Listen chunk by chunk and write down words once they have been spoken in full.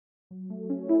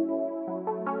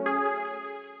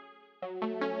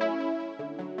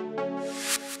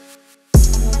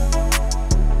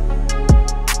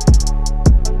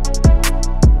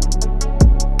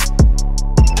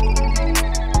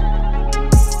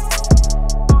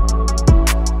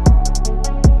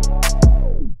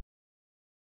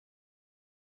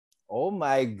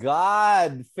my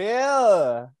God,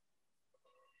 Phil.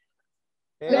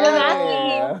 Hey.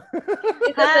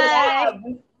 Hi.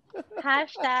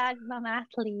 Hashtag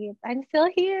mamathlete. I'm still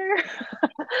here.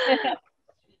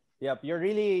 Yep, you're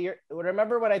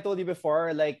remember what I told you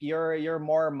before? Like you're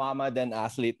more mama than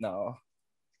athlete now.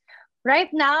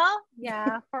 Right now,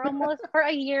 yeah, for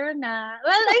a year now.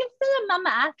 Well, I'm still a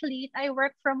mama athlete. I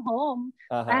work from home.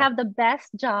 I have the best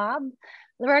job,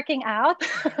 working out.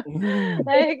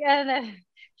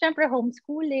 Syempre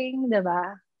homeschooling,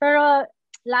 diba? Pero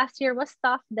last year was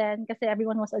tough then kasi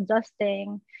everyone was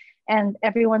adjusting and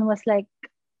everyone was like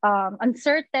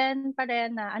uncertain pa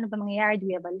rin na ano ba mangyayari? Do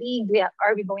we have a league?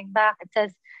 Are we going back? It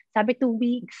says, sabi 2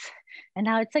 weeks. And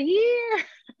now it's a year.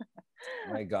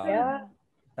 Oh my God. Yeah.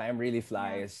 Time really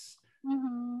flies.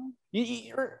 Mm-hmm.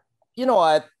 You know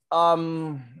what?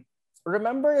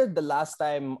 Remember the last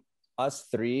time us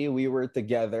three, we were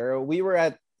together? We were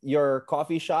at your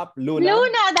coffee shop, Luna.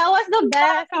 Luna, that was the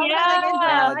best.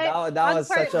 That was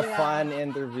such a fun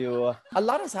interview. A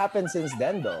lot has happened since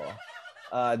then, though.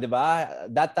 Diba?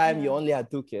 That time you only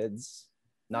had 2 kids.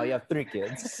 Now you have 3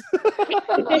 kids.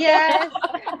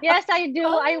 Yes, I do.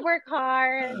 I work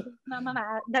hard.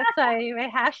 That's why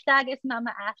my hashtag is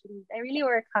Mama Athlete. I really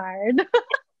work hard.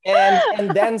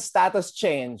 and then status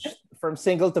changed from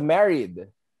single to married.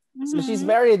 So she's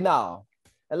married now.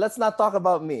 And let's not talk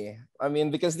about me. I mean,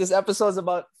 because this episode is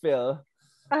about Phil.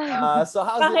 So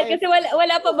how's life? Kasi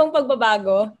wala pa bang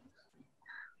pagbabago?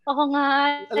 Oo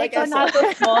nga. Like ito I said.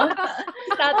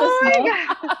 Status mo?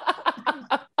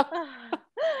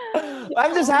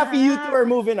 I'm just happy you two are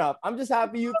moving up. I'm just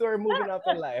happy you two are moving up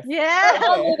in life. Yeah. We're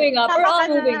all moving up. We're all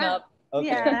moving up. Okay.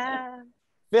 Yeah.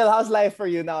 Phil, how's life for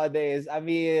you nowadays? I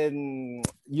mean,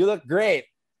 you look great.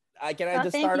 Can I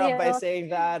just start off by saying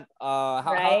that?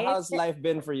 How's life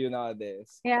been for you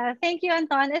nowadays? Yeah, thank you,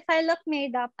 Anton. If I look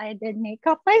made up, I did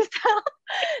makeup myself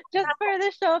just for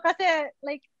the show. Kasi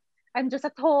like, I'm just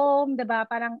at home, diba?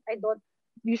 Parang I don't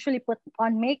usually put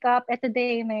on makeup. Eh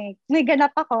today, may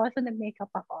ganap ako, so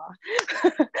nag-makeup ako.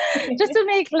 Just to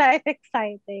make life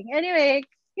exciting. Anyway,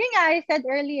 yun nga, I said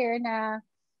earlier na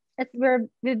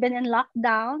we've been in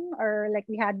lockdown or like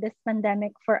we had this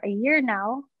pandemic for a year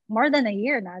now. More than a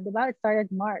year now, diba? It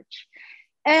started March.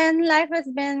 And life has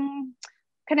been,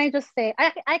 can I just say,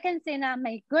 I can say na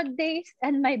my good days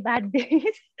and my bad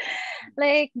days.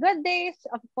 Like, good days,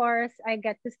 of course, I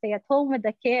get to stay at home with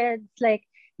the kids. Like,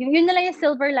 yun na lang yung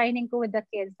silver lining ko with the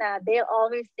kids na they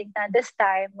always think that this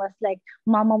time was like,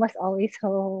 mama was always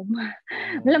home.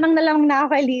 Malamang na lang na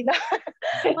ako kay Lino.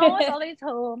 Mama was always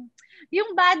home.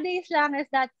 Yung bad days lang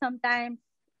is that sometimes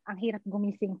ang hirap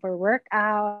gumising for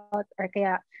workout or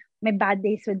kaya may bad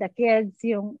days with the kids,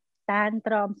 yung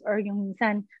tantrums or yung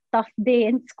minsan tough day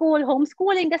in school,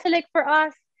 homeschooling. Kasi like for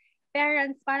us,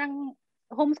 parents, parang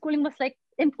homeschooling was like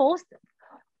imposed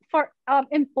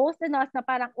in us na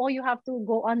parang, oh, you have to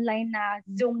go online na,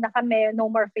 Zoom na kami,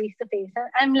 no more face-to-face. And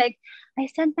I'm like, I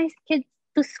sent my kids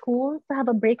to school to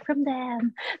have a break from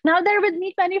them. Now they're with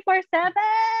me 24/7.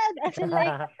 As in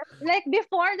like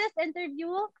before this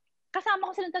interview, kasama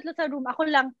ko silang tatlo sa room. Ako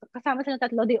lang, kasama silang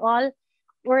tatlo. They all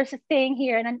were staying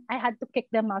here and then I had to kick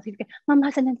them out. Mama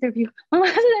has an interview. Mama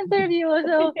has an interview.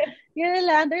 So, yun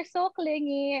lang. They're so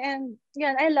clingy. And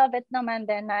yun, I love it naman.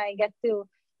 Then I get to,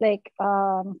 like,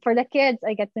 for the kids,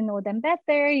 I get to know them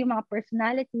better. Yung mga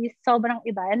personalities, sobrang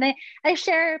iba. And I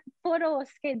share photos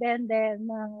kay Denden.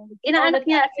 Inaanak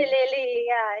niya si Lily.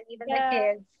 Yeah, and even the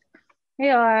kids.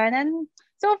 Yun. And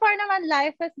so far naman,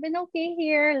 life has been okay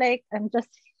here. Like, I'm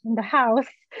just in the house,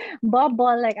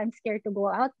 bubble, like I'm scared to go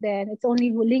out then. It's only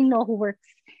Lino who works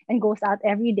and goes out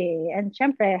every day. And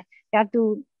syempre, you have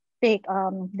to take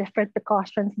different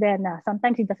precautions then.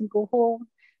 Sometimes he doesn't go home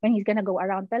when he's gonna go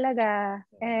around talaga.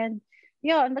 And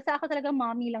yun, basta ako talaga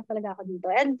mommy lang talaga ako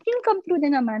dito. And dream come true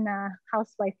din naman na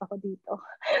housewife ako dito.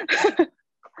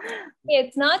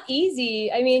 It's not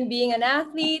easy. I mean, being an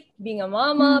athlete, being a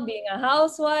mama, being a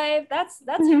housewife, that's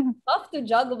tough to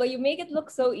juggle, but you make it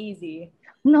look so easy.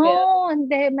 No,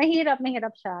 hindi. Mahirap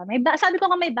siya. Sabi ko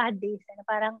nga may bad days.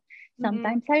 Parang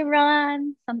sometimes I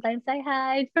run, sometimes I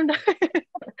hide from the...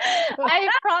 I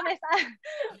promise,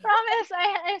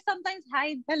 I sometimes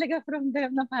hide talaga from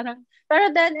them na parang...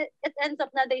 Pero then, it ends up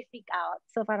na they speak out.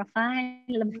 So parang, fine,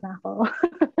 labas na ako.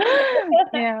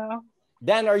 Yeah.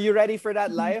 Dan, are you ready for that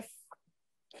life?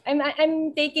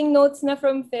 I'm taking notes na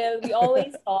from Phil. We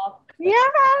always talk.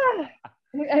 Yeah!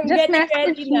 I'm just getting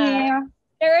ready na.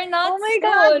 They're not oh my soon.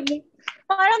 God.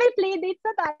 Parang may play dates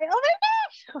na tayo. Oh my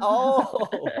gosh! Oh!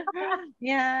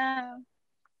 Yeah.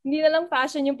 Hindi na lang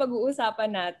fashion yung pag-uusapan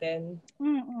natin.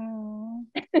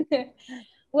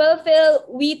 Well, Phil,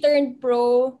 we turned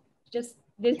pro just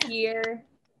this year.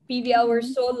 PVL, we're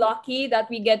so lucky that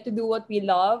we get to do what we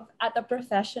love at a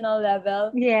professional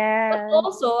level. But Yes.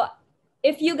 also,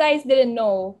 if you guys didn't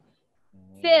know,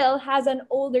 Phil has an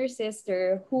older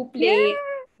sister who Yeah. played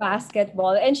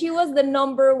basketball, and she was the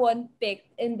number one pick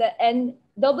in the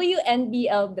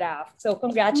WNBL draft. So Mm.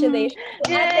 congratulations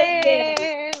to Ate Phil.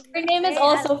 Yay! Her name is Hey,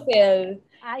 also Phil.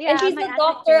 And yeah, she's my a ate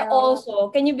doctor Phil.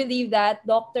 also. Can you believe that?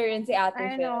 Doctor in si Ate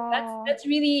I Phil. know. That's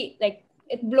really like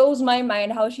it blows my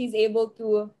mind how she's able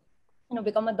to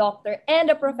become a doctor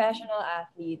and a professional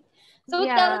athlete. So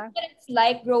tell us Yeah. what it's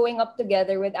like growing up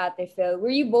together with Ate Phil. Were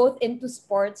you both into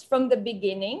sports from the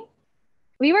beginning?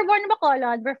 We were born in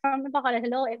Bacolod. We're from Bacolod.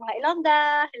 Hello, mga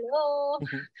Ilongga. Hello.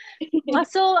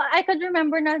 So, I could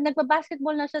remember na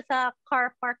nagba-basketball na siya sa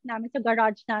car park namin, sa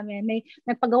garage namin. May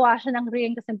nagpagawa siya ng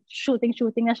ring kasi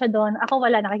shooting na siya doon. Ako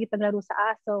wala, nakikipaglaro sa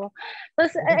aso.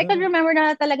 Tapos, I could remember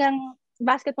na talagang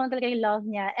basketball talaga yung love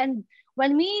niya. And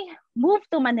when we moved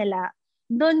to Manila,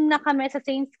 doon na kami sa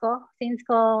Saints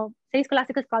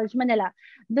Scholastic College, Manila.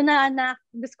 Doon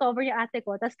na-discover yung ate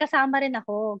ko. Tapos kasama rin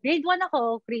ako. Grade 1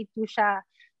 ako, grade 2 siya.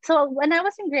 So, when I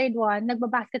was in grade 1,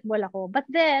 nagba-basketball ako. But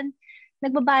then,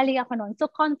 nagbabali ako noon. So,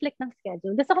 conflict ng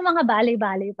schedule. Gusto ko mga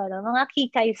bali-bali pa lang, mga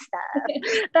kikay stuff.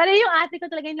 Pero yung ate ko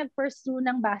talaga yung nag-pursue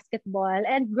ng basketball.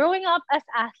 And growing up as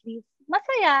athletes,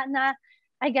 masaya na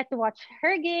I get to watch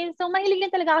her games. So, mahilig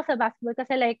din talaga ako sa basketball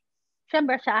kasi like,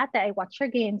 syempre siya ate, I watch her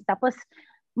games. Tapos,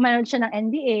 manood siya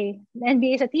ng NBA.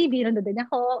 NBA sa TV, nanood din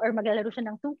ako. Or maglalaro siya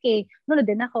ng 2K, nanood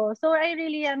din ako. So, I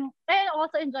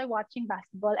also enjoy watching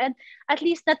basketball. And at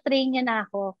least na-train niya na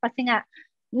ako. Kasi nga,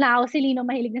 now, si Lino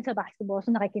mahilig din sa basketball.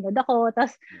 So, nakikinod ako.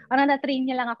 Tapos, na-train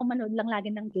niya lang ako, manood lang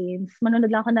lagi ng games.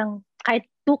 Manood lang ako ng kahit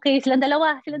 2K. Silang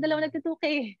dalawa nagka-2K.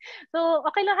 So,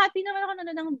 okay lang. Happy naman ako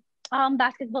nanood ng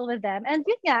basketball with them. And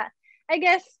yun nga, I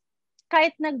guess,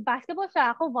 kahit nag-basketball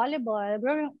siya, ako volleyball,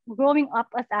 growing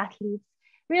up as athletes,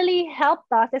 really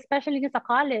helped us, especially sa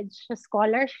college. The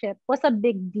scholarship was a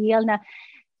big deal na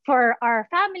for our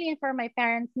family and for my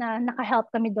parents na naka-help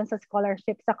kami doon sa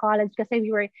scholarship sa college kasi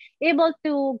we were able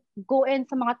to go in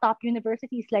sa mga top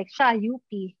universities like siya, UP.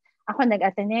 Ako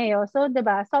nag-Ateneo. So,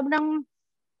 diba, sobrang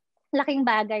laking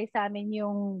bagay sa amin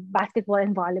yung basketball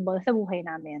and volleyball sa buhay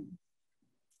namin.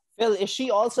 Phil, is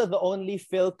she also the only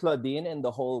Phil Claudine in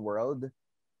the whole world?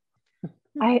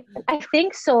 I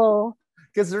think so.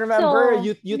 Because remember,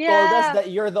 you told us yeah.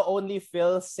 that you're the only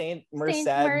Phil Saint Merced.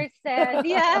 Yeah.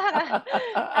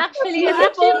 Actually,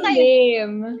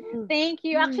 name. Thank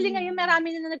you. Actually, ngayon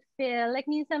marami na nag-Phil. Like,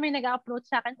 minsan may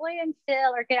nag-approach sa akin, "Uy, I'm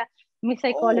Phil." Or kaya may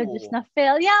psychologist na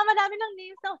Phil. Yeah, madami ng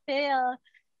names ng Phil.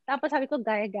 Tapos sabi ko,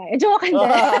 gaya. Joke, hindi.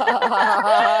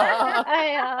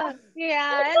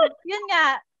 Yeah. And yun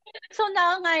nga. So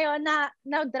now, ngayon,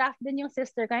 na-draft din yung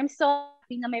sister ko. I'm so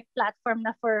happy na may platform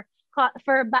na for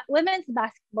women's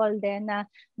basketball din na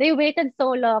they waited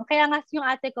so long. Kaya nga yung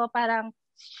ate ko parang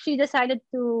she decided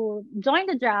to join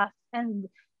the draft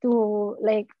and to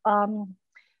like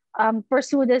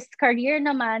pursue this career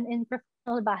naman in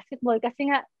professional basketball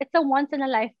kasi nga it's a once in a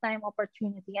lifetime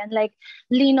opportunity. And like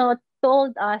Lino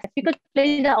told us, you could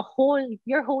play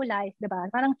your whole life, diba?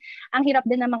 Parang ang hirap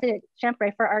din naman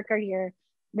syempre for our career.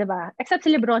 Diba? Except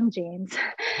si LeBron James.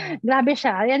 Grabe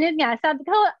siya. Yun nga. Sabi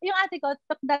ko, yung ate ko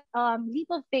took that leap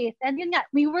of faith. And yun nga,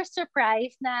 we were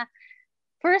surprised na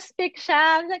first pick siya.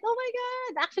 I was like, oh my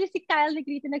God. Actually, si Kyle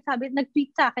Negrito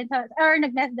nag-tweet sa akin, or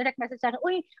nag-direct message sa akin,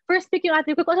 uy, first pick yung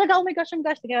ate ko. Oh my gosh.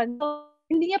 So,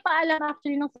 hindi niya pa alam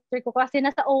actually nung sister ko kasi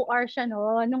nasa OR siya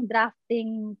nung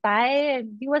drafting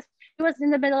time. He was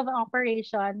in the middle of an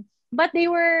operation. But they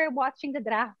were watching the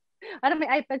draft. Parang may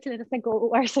iPad sila, tapos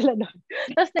nag-OR sila doon.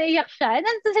 Tapos naiyak siya. And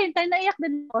then at the same time, naiyak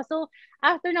din ako. So,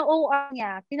 after ng OR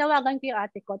niya, tinawagan ko yung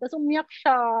ate ko. Tapos umiyak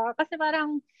siya. Kasi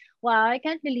parang, wow, I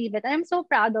can't believe it. I'm so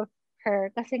proud of her.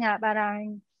 Kasi nga,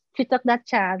 parang, she took that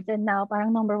chance. And now,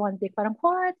 parang number 1 pick. Parang,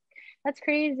 what? That's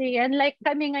crazy. And like,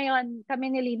 kami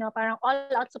ni Lino, parang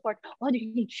all-out support. Oh, do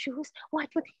you need shoes? What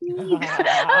do you need? Do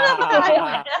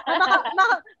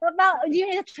you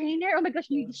need a trainer? Oh my gosh,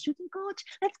 you need a shooting coach?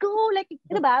 Let's go. Like,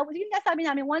 diba? Yun nga sabi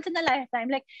namin, once in a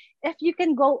lifetime. Like, if you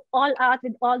can go all out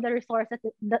with all the resources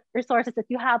that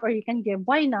you have or you can give,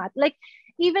 why not? Like,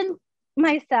 even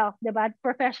myself, diba?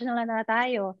 Professional na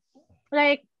tayo.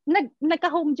 Like,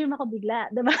 nagka-home gym ako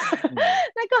bigla, diba?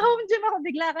 Nagka-home gym ako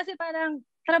bigla kasi parang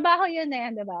trabaho yun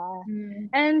diba?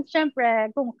 And syempre,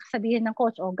 kung sabihin ng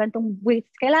coach, gantong weights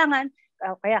kailangan,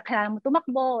 kaya kailangan mo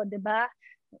tumakbo, diba?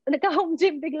 nagka-home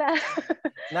gym bigla.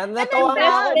 Natawa nga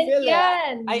ako, Phil.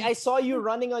 Yan. I saw you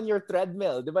running on your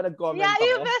treadmill. Di ba nag-comment Yeah, ako?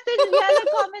 you message,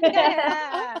 nag-comment ka.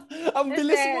 Ang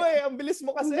bilis mo eh. Ang bilis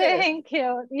mo kasi. Thank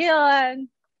you.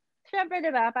 Yun. Siyempre,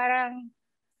 di ba, parang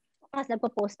tapos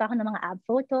nagpo-post pa ako ng mga ab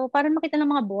photo para makita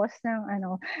ng mga boss ng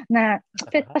na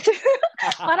fit pa siya.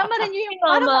 Para ma-renew yung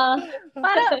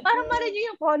para ma-renew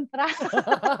yung contract.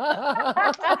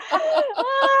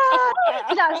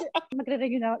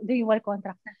 Magre-renew na yung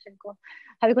contract natin ko.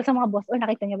 Sabi ko sa mga boss,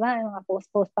 nakita niyo ba yung mga post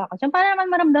pa ako. Diyan para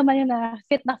naman maramdaman yun na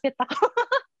fit ako.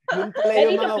 Yun pala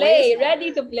yung mga ways.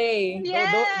 Ready to play.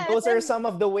 Yes. Those are some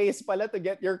of the ways pala to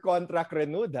get your contract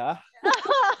renewed, ha?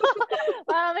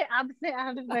 May abs.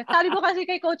 Sabi ko kasi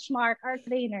kay Coach Mark, our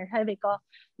trainer, sabi ko,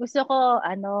 gusto ko,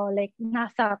 like,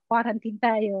 nasa quarantine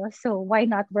tayo, so why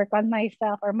not work on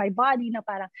myself or my body na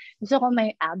parang gusto ko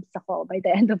may abs ako by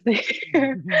the end of the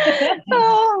year. So,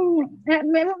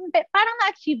 parang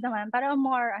na-achieve naman, parang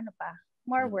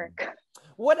more work.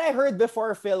 What I heard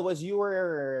before, Phil, was you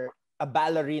were a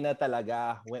ballerina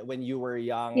talaga when you were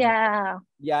young. Yeah.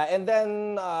 Yeah, and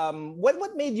then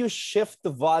what made you shift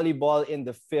to volleyball in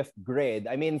the 5th grade?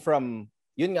 I mean, from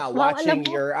watching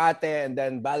your ate and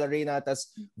then ballerina,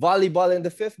 tas volleyball in the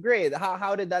 5th grade.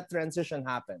 How did that transition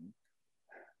happen?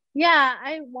 Yeah,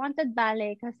 I wanted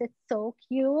ballet because it's so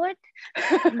cute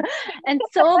and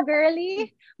so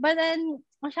girly. But then,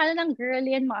 masyado ng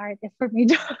girly and maarte for me.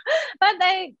 But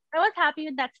I was happy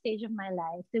with that stage of my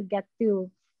life to get to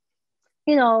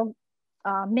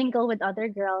mingle with other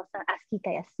girls na as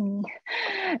kika as me.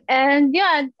 And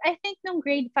yeah, I think nung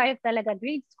grade 5 talaga,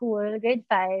 grade 5,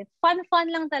 fun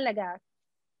lang talaga.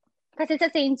 Kasi sa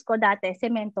Saints ko dati,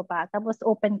 semento pa, tapos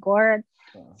open court.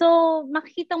 So,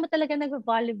 makikita mo talaga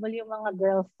nag-volleyball yung mga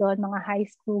girls doon, mga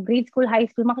grade school, high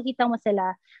school, makikita mo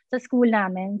sila sa school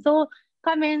namin. So,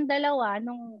 kami dalawa,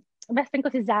 nung best friend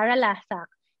ko si Zara Lasak,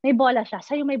 may bola siya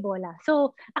yung may bola.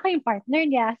 So, ako yung partner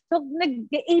niya. So,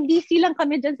 nag-ABC lang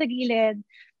kami dyan sa gilid.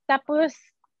 Tapos,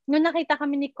 nung nakita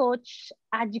kami ni Coach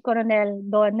Aji Coronel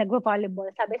doon,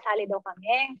 nag-volleyball, sabi, sali daw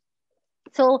kami.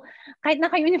 So, kahit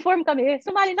naka-uniform kami,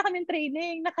 sumali na kami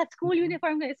training. Naka-school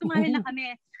uniform kami, sumali na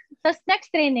kami. Tapos,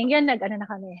 next training, yun, na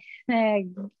kami.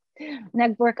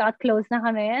 Nag-workout clothes na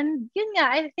kami. And yun nga,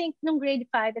 I think nung grade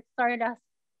 5, it started us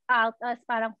out as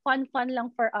parang fun lang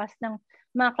for us ng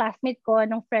mga classmate ko,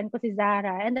 nung friend ko si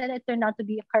Zara. And then it turned out to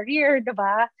be a career,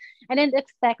 diba? I didn't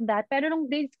expect that. Pero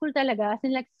nung grade school talaga,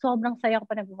 like, sobrang saya ko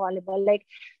pa nag-volleyball. Like,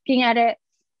 kanyari,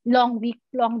 long week,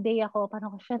 long day ako.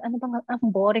 Parang, shit, ano bang ang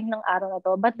boring ng araw na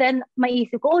to? But then,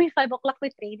 maisip ko, 5 o'clock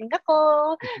may training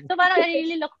ako. So parang I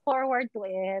really look forward to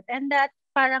it. And that,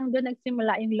 parang doon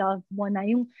nagsimula yung love mo na,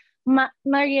 yung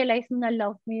ma-realize mo na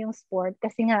love mo yung sport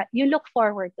kasi nga, you look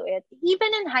forward to it. Even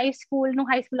in high school, nung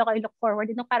high school ako, I look forward.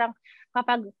 Parang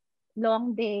kapag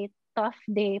long day, tough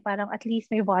day, parang at least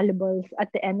may volleyball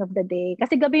at the end of the day.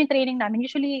 Kasi gabi yung training namin.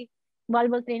 Usually,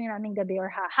 volleyball training namin gabi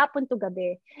or hapon to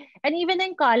gabi. And even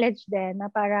in college din, na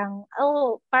parang,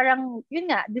 yun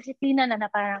nga, disiplina na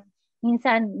parang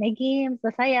minsan may games,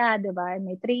 masaya, diba?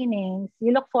 May trainings.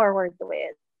 You look forward to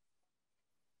it.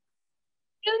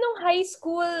 Nung high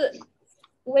school,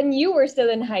 when you were still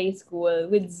in high school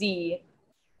with Z,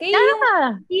 kayo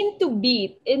yung team to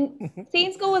beat. In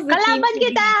Saints ko was the Kalaban team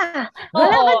kita!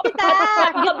 Kalaban kita! Bata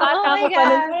ko pa nun.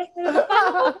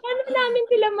 Paano namin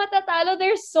sila matatalo?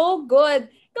 They're so good.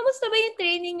 Kamusta ba yung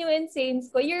training nyo in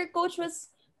Saints ko? Your coach was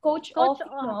Coach Offie,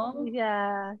 no?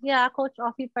 Yeah, Coach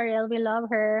Offie Parel. We love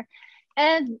her.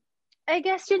 And I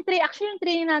guess yung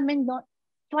training namin doon,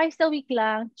 twice a week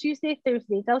lang, Tuesday,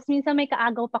 Thursday. Tapos minsan may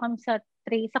kaagaw pa kami sa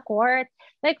court.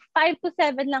 Like 5 to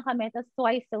 7 lang kami, tapos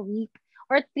twice a week.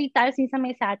 Or 3 times minsan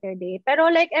may Saturday. Pero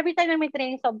like every time na may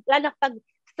training, so lalo pag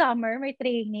summer may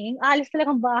training, alis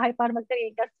talagang bahay para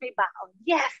mag-training kasi may baon.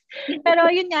 Yes!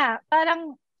 Pero yun nga,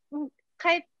 parang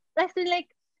kahit, like,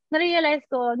 na-realize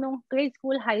ko nung grade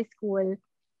school, high school,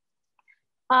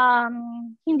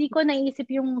 hindi ko naisip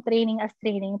yung training as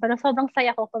training, pero sobrang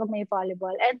saya ko pag may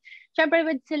volleyball. And syempre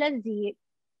with sila Z,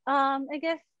 I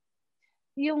guess,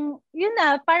 yun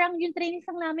na, parang yung trainings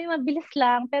lang namin mabilis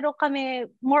lang, pero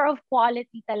kami more of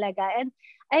quality talaga. And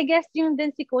I guess yung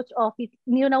din si Coach Offie,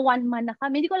 yun na 1 man na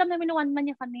kami. Hindi ko alam namin na 1 man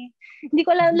niya kami. Hindi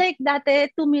ko alam, like dati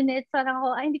 2 minutes, parang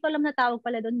ako, hindi ko alam na tawag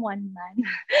pala doon 1 man.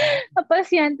 Tapos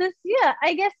yan, yeah,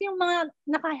 I guess yung mga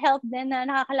naka-help din na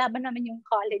nakakalaban namin yung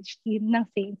college team ng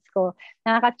Saints ko,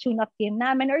 nakaka-tune up team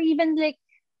namin, or even like,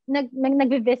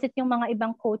 nag-visit yung mga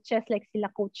ibang coaches, like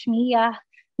sila Coach Mia,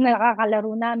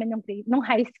 nakakalaro namin nung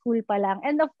high school pa lang.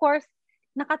 And of course,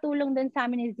 nakatulong din sa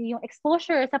amin ni Z yung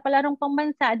exposure sa palarong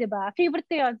pambansa, di ba? Favorite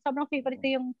ko yun. Sobrang favorite ko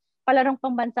yung palarong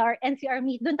pambansa or NCR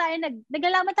meet. Doon tayo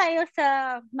naglalaman tayo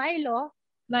sa Milo.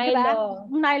 Diba?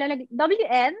 Milo,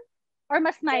 WN or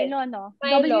mas Milo, no?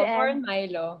 Milo, WN. or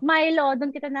Milo. Milo,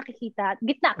 doon kita nakikita.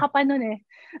 Gitna ka pa nun eh.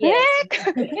 Yes.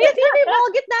 Isipin mo,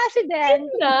 gitna si Den.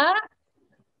 Na?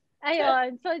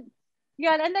 Ayun. So,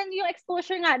 yun. And then yung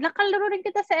exposure nga, nakalaro rin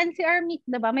kita sa NCR meet,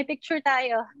 diba? May picture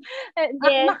tayo.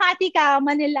 Yes. Makati ka,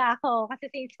 Manila ako.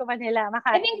 Kasi sales ko Manila,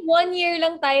 Makati. I think 1 year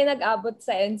lang tayo nag-abot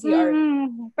sa NCR.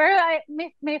 Pero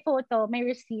may photo, may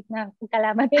receipt na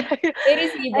kalaman tayo. May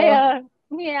resibo. Ayun.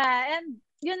 Yeah. And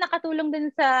yun nakatulong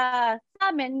din sa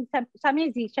amin, sa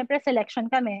amin, syempre selection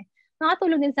kami.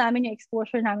 Nakatulong din sa amin yung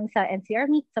exposure namin sa NCR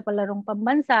meet, sa palarong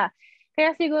pambansa.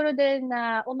 Kaya siguro din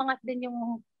na umangat din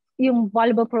yung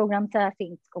volleyball program sa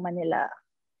Saints ko Manila.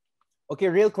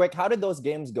 Okay, real quick, how did those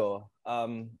games go?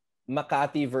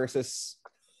 Makati versus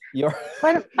your...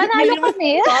 Panalo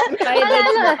kami.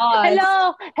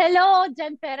 Hello,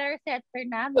 Jen Ferrer setter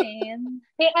namin.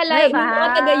 Hey, alay,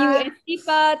 taga-UST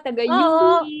pa,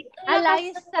 taga-UP.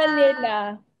 Alay sa nila.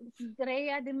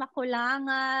 Drea de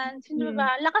Makulangan. Sino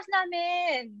ba? Lakas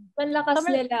namin. Panlakas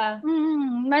nila.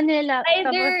 Manila.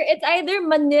 It's either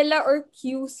Manila or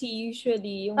QC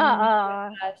usually. Yung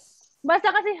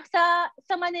basta kasi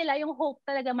sa Manila, yung hope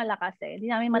talaga malakas eh. Hindi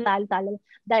namin matalo-talo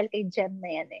dahil kay Jem na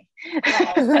yan eh.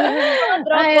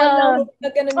 Drop lang na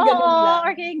ganun-ganun lang.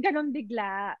 Or kaya ganun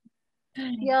bigla.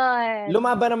 Yun.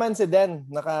 Lumaban naman si Den.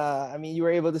 You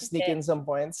were able to sneak in some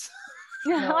points.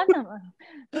 Oo naman.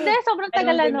 Hindi, sobrang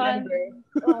tagal nun.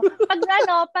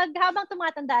 Pag habang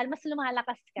tumatanda, mas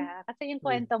lumalakas ka. Kasi yung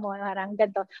kwento mo, parang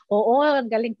ganito. Oo,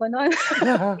 galing ko nun.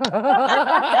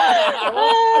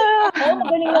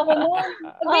 Galing ako nun.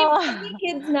 Pag may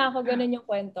kids na ako, ganun yung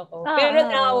kwento ko. Pero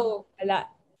now, wala.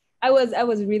 I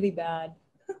was really bad.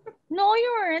 No,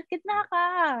 you weren't. Kitna ka.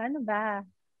 Ano ba?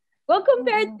 Well,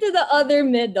 compared to the other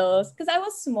middles, because I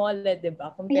was small,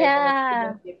 diba?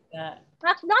 Compared to the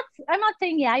I'm not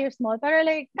saying you're small, pero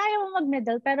like, kaya mo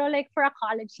mag-middle, pero like for a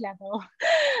college level.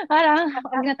 Parang,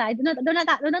 huwag na tayo. Doon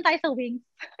na tayo sa wings.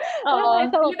 Oo,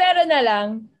 libero na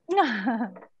lang.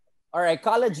 Alright,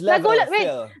 college level,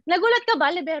 Phil. Nagulat ka ba?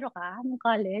 Libero ka ng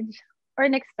college? Or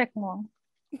na-expect mo?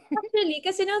 Actually,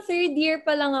 kasi nung 3rd year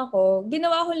pa lang ako,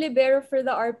 ginawa akong libero for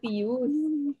the RPUs.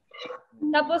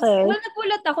 Tapos,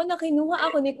 nagulat ako na kinuha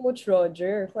ako ni Coach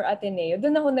Roger for Ateneo.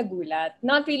 Doon ako nagulat.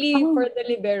 Not really for the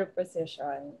libero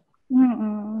position.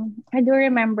 I do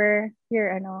remember your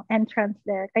entrance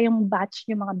there. Kayong batch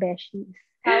yung mga beshies.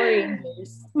 Power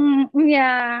Rangers.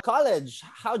 Yeah. College,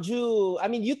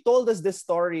 you told us this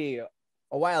story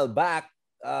a while back.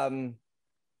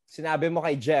 Sinabi mo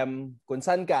kay Jem, kung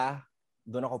saan ka,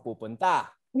 doon ako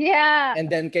pupunta. Yeah.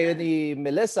 And then kayo ni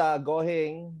Melissa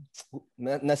going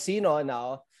na sino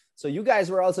now. So you guys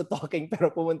were also talking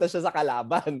pero pumunta siya sa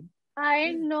kalaban.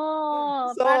 I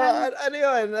know. So ano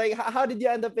yun? Like how did you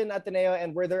end up in Ateneo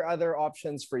and were there other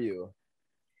options for you?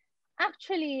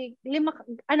 Actually,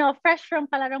 fresh from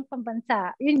palarong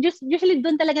pambansa. Usually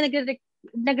doon talaga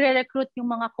nagre-recruit yung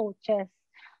mga coaches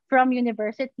from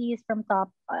universities, from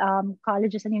top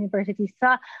colleges and universities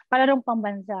sa palarong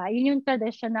pambansa. Yun yung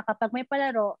tradition na kapag may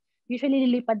palaro, usually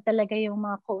lilipad talaga yung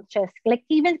mga coaches. Like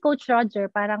even Coach Roger,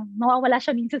 parang mawawala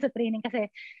siya minsan sa training kasi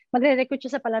magre-recruit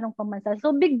siya sa palarong pambansa.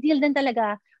 So big deal din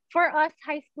talaga for us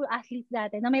high school athletes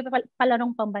dati na may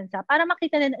palarong pambansa para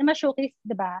makita din, ma-showcase,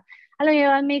 diba? Alam mo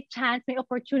yun, may chance, may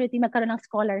opportunity magkaroon ng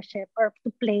scholarship or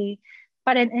to play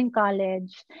pa rin in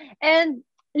college. And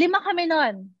 5 kami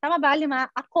nun. Tama ba? 5?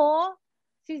 Ako,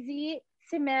 si Z,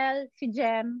 si Mel, si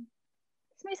Jem.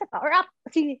 May isa pa. Or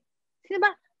sino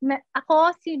ba?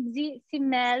 Ako, si Z, si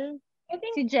Mel,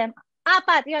 si Jem.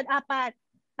 4. Yun, 4.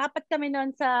 4 kami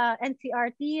nun sa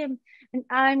NCR team.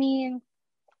 And,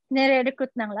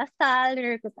 nire-recruit ng LaSalle,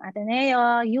 nire-recruit ng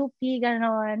Ateneo, UP,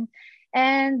 gano'n.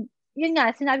 And, yun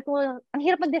nga, sinabi ko, ang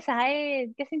hirap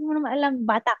mag-decide. Kasi hindi mo naman alam,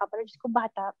 bata ka pa. Just ko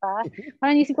bata pa.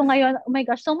 Parang isip ko ngayon, oh my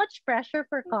gosh, so much pressure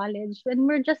for college when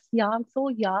we're just young, so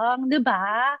young, di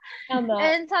ba?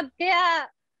 And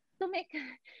kaya, to make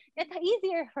it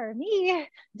easier for me,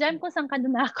 Jem, kung saan ka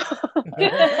doon ako.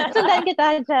 Sundan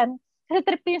kita, Jem. Kasi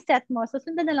trip yung set mo, so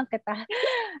sundan na lang kita.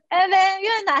 And then,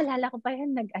 yun, naalala ko pa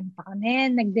yun,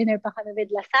 nag-dinner pa kami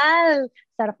with LaSalle.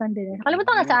 Sarap ng dinner. Nakalimutan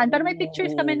ko na saan, pero may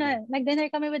pictures kami na, nag-dinner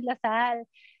kami with LaSalle.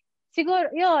 Siguro,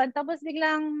 yun, tapos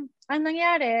biglang, ang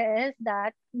nangyari is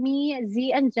that, me,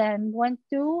 Z, and Jen went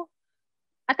to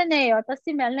Ateneo, tapos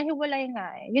si Mel, nahiwalay nga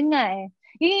eh. Yun nga eh.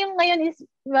 Yun yung ngayon is,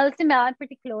 well, si Mel, I'm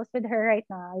pretty close with her right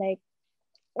now. Like,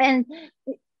 and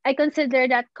I consider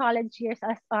that college years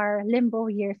as our limbo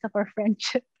years of our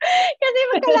friendship. Kasi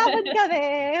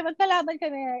magkalaban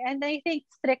kami. And I think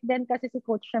strict din kasi si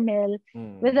Coach Ramil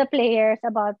with the players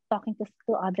about talking to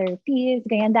other teams.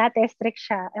 Ganyan dati, strict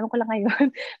siya. Ewan ko lang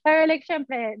ngayon. Pero like,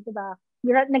 syempre, di ba,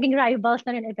 naging rivals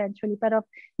na rin eventually. Pero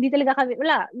hindi talaga kami,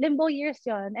 limbo years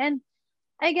yon. And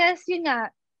I guess, yun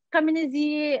nga, kami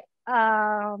ni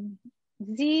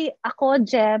ako,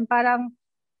 Jem, parang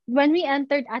when we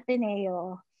entered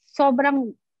Ateneo,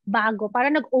 sobrang bago.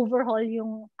 Parang nag-overhaul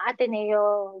yung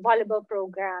Ateneo volleyball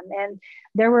program. And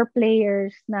there were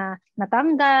players na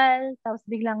natanggal. Tapos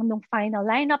biglang nung final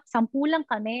lineup, 10 lang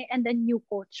kami. And then new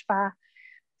coach pa.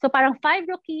 So parang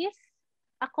 5 rookies.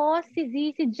 Ako, si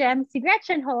Z, si Jem, si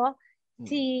Gretchen Ho,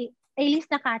 si Elise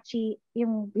Nakachi.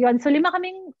 Yun. So 5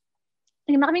 kaming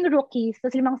rookies.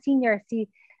 Tapos 5 seniors. Si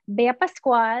Bea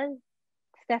Pascual,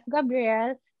 Steph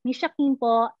Gabriel, Misha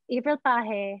Kimpo, April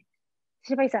Pahe.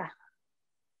 Sino pa isa?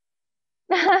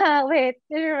 Wait,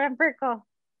 remember ko.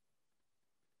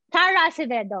 Tara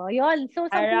Acevedo. Yun. So,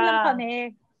 10 lang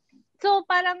kami. So,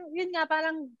 parang, yun nga,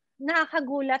 parang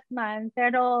nakakagulat man.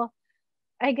 Pero,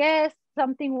 I guess,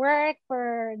 something worked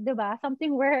for, diba?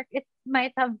 Something worked. It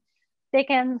might have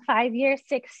taken 5 years,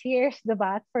 6 years,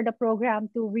 diba? For the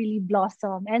program to really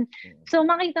blossom. And so,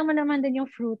 makita mo naman din yung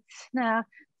fruits na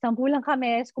 10 lang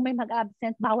kami. So kung may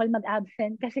mag-absent, bawal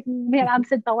mag-absent. Kasi kung may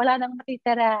absent pa, wala nang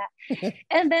nakitira.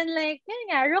 And then like,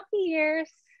 yun nga, rookie years,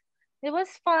 it was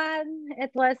fun. It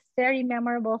was very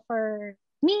memorable for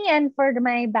me and for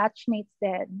my batchmates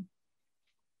then.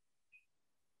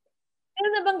 Pero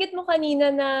nabanggit mo kanina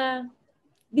na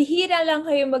bihira lang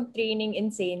kayo mag-training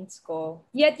in Saints ko.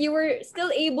 Yet you were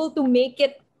still able to make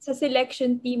it sa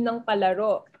selection team ng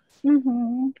palaro.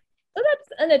 Mm-hmm. So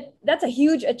that's a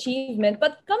huge achievement.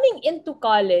 But coming into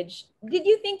college, did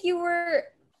you think you were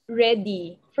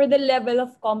ready for the level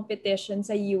of competition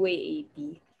sa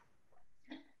UAAP?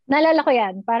 Naalala ko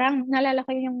yan. Parang naalala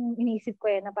ko yung iniisip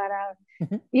ko na parang,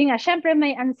 yun nga, syempre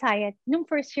may anxiety. Nung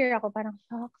first year ako, parang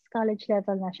shocks, college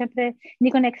level na. Syempre, hindi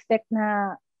ko na-expect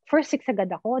na first 6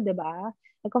 agad ako, diba?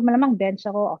 Ako malamang bench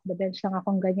ako, off the bench lang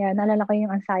akong ganyan. Naalala ko yung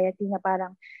anxiety na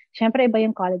parang, syempre iba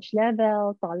yung college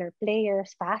level, taller players,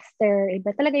 faster,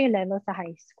 iba talaga yung level sa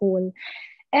high school.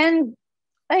 And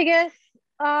I guess,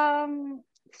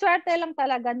 swerte lang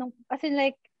talaga, as in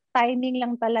like, timing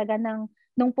lang talaga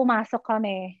nung pumasok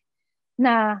kami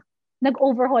na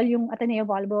nag-overhaul yung Ateneo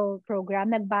Volleyball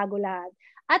Program, nagbago lahat.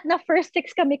 At na first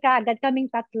 6 kami kagad, kaming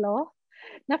 3.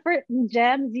 Na first,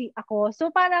 Jem, Z, ako.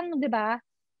 So parang, di ba,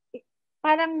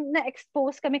 parang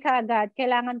na-expose kami kaagad.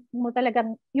 Kailangan mo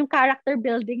talagang yung character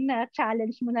building na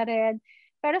challenge mo na rin.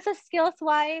 Pero sa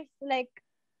skills-wise, like,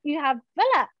 you have,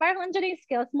 parang nandiyan yung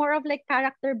skills, more of like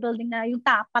character building na yung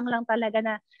tapang lang talaga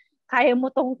na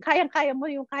kayang-kaya mo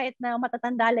yung kahit na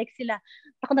matatanda like sila.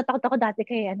 Takot na takot ako dati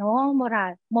kay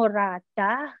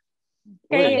Morata.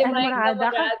 Kay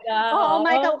Morada. Oo,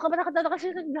 Micah, kapatakot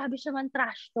kasi grabe siya man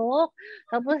trash talk.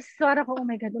 Tapos parang ko, oh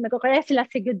my God, kaya sila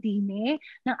si Godine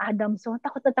ng Adamson.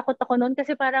 Takot na takot ako noon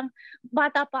kasi parang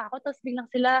bata pa ako, tapos biglang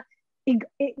sila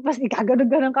mas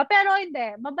igaganon ka. Pero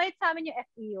hindi, mabait sa amin yung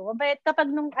FEU. Mabait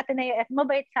kapag nung Ateneo F,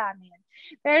 mabait sa amin.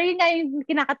 Pero yun nga yung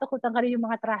kinakatakutan ka rin yung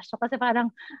mga trash talk kasi parang,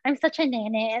 I'm such a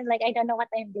nene and like, I don't know what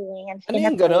I'm doing. Ano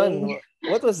yung ganon?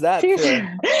 What was that?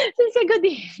 Since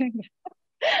Godine.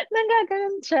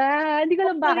 Nanggaganon siya. Hindi ko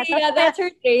lang bakit. Yeah, that's her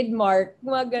trademark.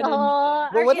 Mga ganon.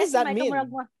 Well, what does that mean?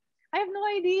 I have no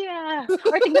idea.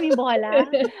 Or tingnan yung bola.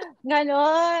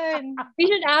 Ganon. We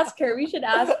should ask her.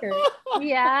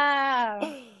 Yeah.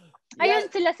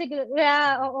 Ayun sila siguro.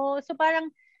 Yeah, oo. So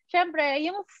parang, syempre,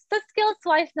 yung sa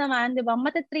skills-wise naman, di ba,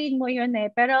 matatrain mo yun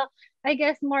eh. Pero I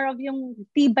guess more of yung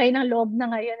tibay ng loob na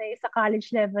ngayon eh, sa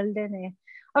college level din eh.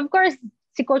 Of course,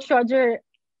 si Coach Roger,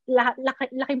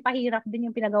 laking pahirap din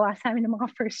yung pinagawa sa amin ng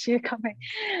mga first year kami.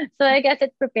 So I guess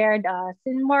it prepared us.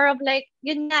 And more of like,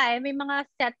 yun nga eh, may mga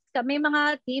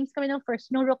teams kami ng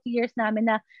rookie years namin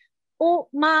na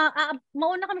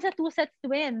mauna kami sa 2 sets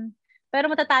to win. Pero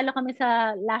matatalo kami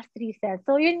sa last 3 sets.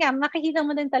 So yun nga, makikita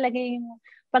mo din talaga yung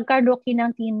pagka-rookie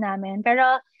ng team namin.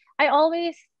 Pero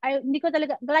lagi ko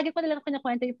talaga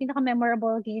kinakwento yung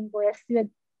pinaka-memorable game ko is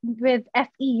with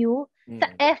FEU sa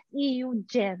FEU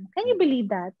gym. Can you believe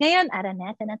that? Ngayon,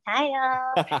 Araneta na tayo.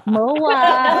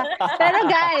 MOA. Pero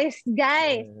guys,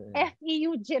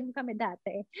 FEU gym kami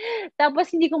dati. Tapos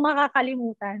hindi ko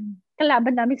makakalimutan.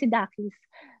 Kalaban namin si Dakis.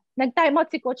 Nag-timeout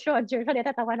si Coach Roger. Kaya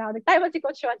tatawa na ako. Nag-timeout si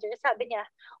Coach Roger. Sabi niya,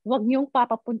 huwag niyong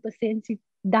papapuntusin si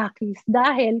Dakis.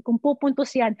 Dahil kung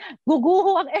pupuntos yan,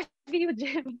 guguho ang FEU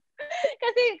gym.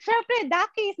 Kasi syempre,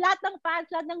 Dakis, lahat ng fans,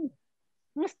 lahat ng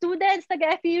Mga students,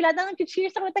 taga-FEU, lahat ng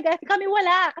cheers ang taga-FEU. Kami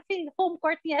wala, kasi home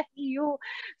court ni FEU.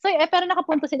 So, pero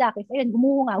nakapunto si Dakis. Ayun,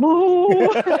 gumuho nga.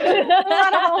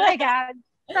 Parang, oh my God.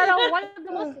 Pero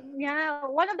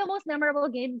one of the most memorable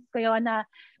games ko yun na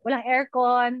walang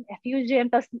aircon, FEU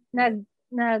gym, tapos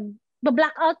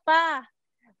nag-blackout pa.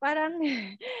 Parang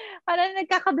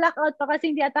nagkaka-blackout pa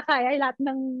kasi hindi ata kaya lahat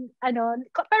ng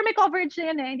pero may coverage na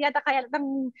yun eh. Hindi ata kaya lahat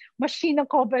ng machine ng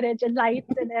coverage and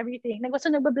lights and everything.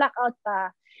 Nag-blackout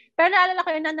pa. Pero naalala ko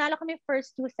yun, nanalo kami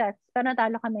first 2 sets. Pero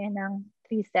natalo kami ng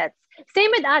 3 sets. Same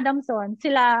with Adamson.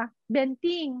 Sila,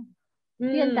 Benting.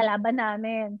 Yun, kalaban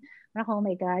namin. Oh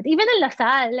my God. Even in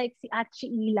Lasal, like si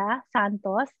Achi Ila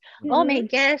Santos. Oh my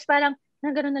gosh, parang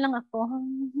gano'n na lang ako.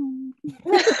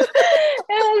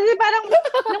 Kasi parang,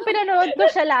 nung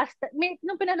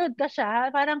pinanood ko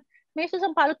siya, parang, may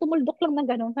susampalo, tumuldok lang ng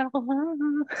gano'n. Parang ko,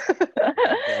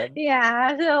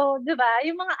 yeah. So, di ba,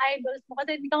 yung mga idols mo,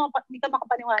 kasi hindi ka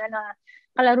makapaniwala na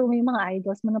kalaro mo yung mga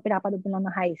idols mo nung pinapanood mo lang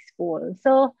ng high school.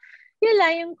 So, yun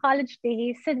lang yung college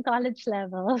days and college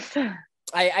levels.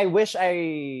 I wish I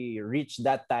reached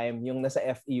that time, yung nasa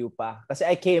FEU pa. Kasi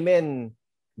I came in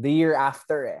the year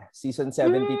after season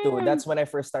 72. That's when I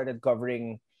first started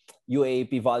covering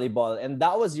UAAP volleyball, and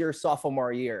that was your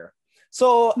sophomore year.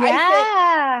 So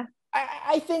yeah.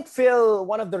 I think Phil,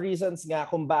 one of the reasons nga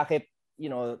kung bakit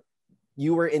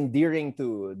you were endearing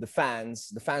to the fans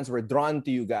were drawn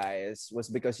to you guys was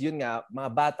because yun nga,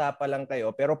 mga bata pa lang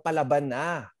kayo pero palaban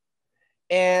na.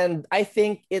 And I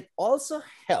think it also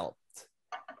helped,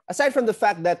 aside from the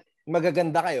fact that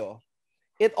magaganda kayo,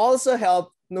 it also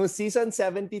helped no season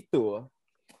 72,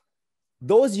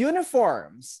 those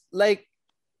uniforms, like,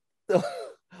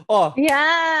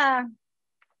 yeah,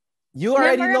 you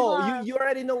already know. You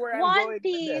already know where I'm going with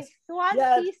this. One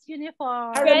piece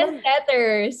uniform.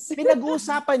 Trendsetters.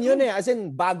 Pinag-uusapan yun eh. As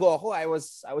in, bago ako, I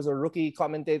was a rookie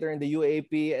commentator in the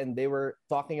UAP, and they were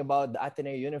talking about the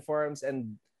Ateneo uniforms.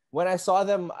 And when I saw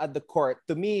them at the court,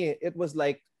 to me, it was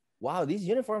like, wow, these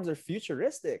uniforms are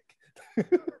futuristic.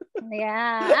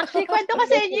 Yeah. Actually, kwento ko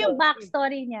sa inyo yung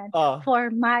backstory niyan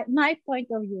for my point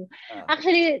of view.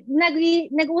 Actually,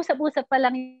 nag-usap-usap pa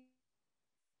lang yung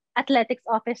athletics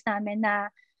office namin na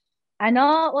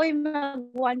oy,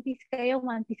 one piece kayo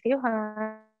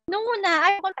ha. Nung una,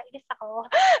 ayaw ko, kainis ako.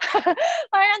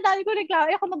 Parang ang dami ko reklamo,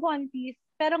 ayaw ko mag-one piece.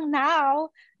 Pero now,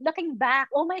 looking back,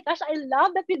 oh my gosh, I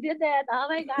love that we did it. Oh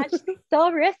my gosh, so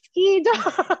risky.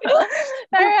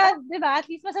 Pero, di ba, at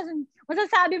least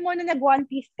masasabi mo na nag-one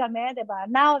piece kami, di ba?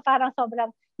 Now, parang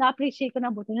sobrang na-appreciate ko na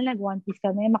buto na nag-one piece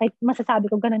kami. Masasabi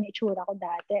ko ganun yung itsura ko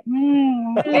dati.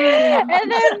 And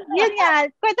then, yun nga,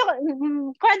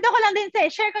 kwento ko lang din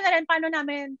share ko na rin paano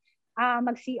namin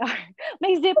mag-CR.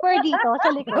 May zipper dito sa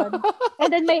likod. And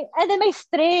then may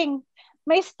string.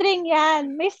 May string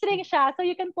yan. May string siya. So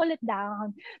you can pull it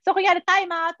down. So kaya time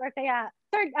out or kaya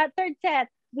third set,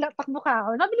 takbo ka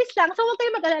ako. Mabilis lang. So huwag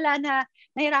kayo mag-alala na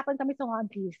nahirapan kami sa One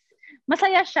Piece.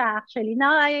 Masaya siya actually.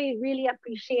 Now I really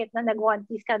appreciate na nag-One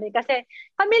Piece kami. Kasi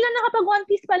kami lang nakapag-One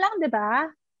Piece pa lang, di ba?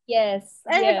 Yes.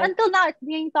 And until now, it's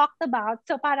being talked about.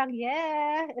 So parang,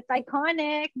 it's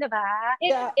iconic, diba?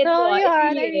 It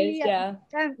really is.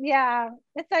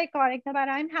 It's iconic. Na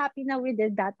parang I'm happy na we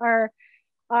did that.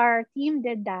 Our team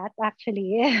did that,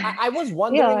 actually. I was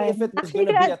wondering if it was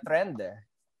gonna be a trend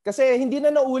Kasi hindi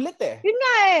na naulit Yun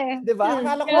nga Diba?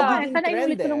 Akala ko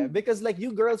magiging trend Because like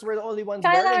you girls were the only ones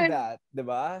wearing that.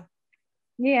 Diba?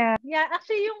 Yeah.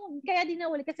 Actually, kaya din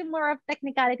nawali kasi more of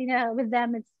technicality na with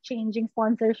them, it's changing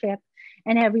sponsorship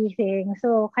and everything.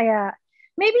 So, kaya,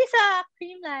 maybe sa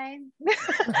Creamline.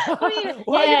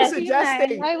 What are you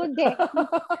suggesting? I would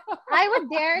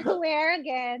dare to wear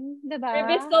again. Diba?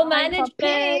 Fiscal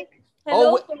management.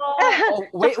 Hello,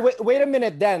 wait a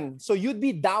minute then. So, you'd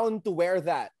be down to wear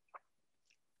that?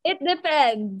 It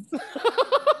depends.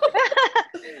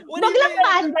 Wag lang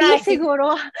panty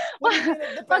siguro.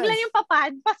 Wag lang yung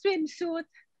pa-swimsuit.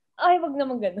 Ay, wag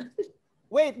naman ganun.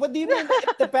 Wait, what do you mean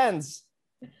it depends?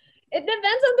 It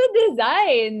depends on the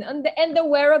design and the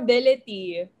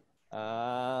wearability.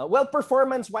 Well,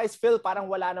 performance-wise, Phil, parang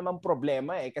wala namang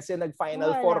problema kasi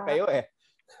nag-Final Four kayo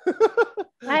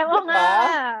Ay, oo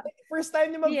nga. First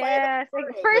time niyo mag-Final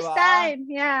Four First time,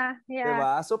 yeah.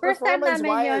 Diba? So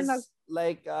performance-wise,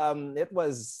 like, it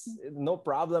was no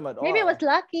problem at all. Maybe it was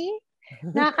lucky.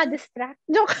 Nakaka-distract.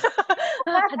 Joke.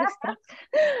 Nakaka-distract.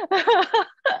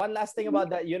 One last thing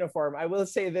about that uniform. I will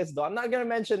say this though. I'm not gonna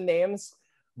mention names,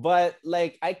 but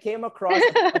like I came across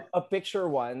a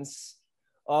picture once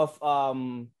of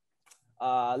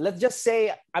let's just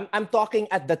say I'm talking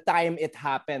at the time it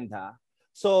happened,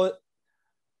 So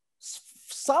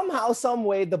somehow, some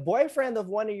way, the boyfriend of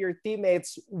one of your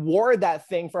teammates wore that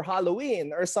thing for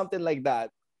Halloween or something like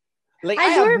that. Like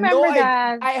I do remember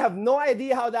that. I have no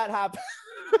idea how that happened.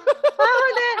 But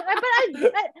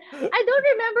I don't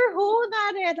remember who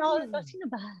that is. Sino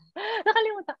ba?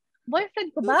 Nakalimutan. Boyfriend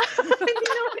ko ba? Hindi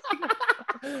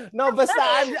No, basta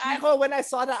when I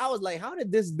saw that, I was like, how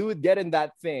did this dude get in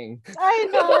that thing? I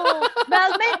know.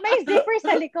 Well, may zipper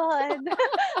sa likod.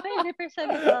 May zipper sa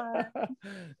likod.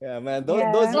 Yeah, man.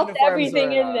 Those uniforms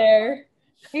everything in there.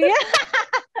 Yeah.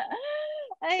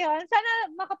 Ayun. Sana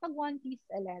makapag One Piece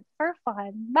ulit. For fun.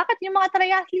 Bakit yung mga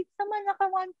triathletes naman naka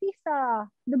One Piece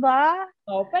Diba?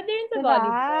 Oh, pwede rin sa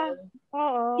volleyball.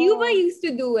 Oo. Cuba used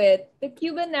to do it. The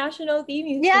Cuban national team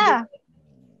used to do it.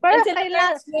 Pero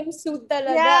kailangan swimsuit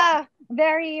talaga. Yeah.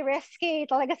 Very risky.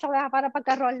 Talaga para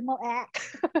pagka-roll mo,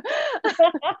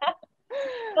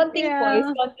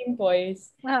 Konting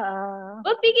poise.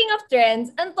 Well, speaking of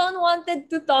trends, Anton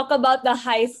wanted to talk about the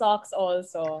high socks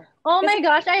also. Oh my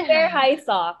gosh, I wear high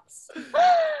socks.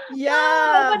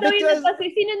 Yeah,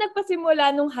 sino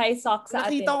nagpasimula nung high socks sa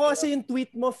atin? Nakita ko kasi yung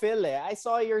tweet mo, Phil I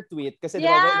saw your tweet kasi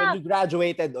diba, when you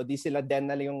graduated, di sila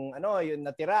Den na yung yung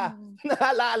natira.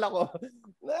 Naalala ko.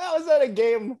 I was at a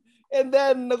game. And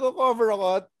then, nag-cover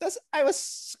ako. Tapos, I was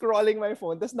scrolling my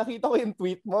phone. Tapos, nakita ko yung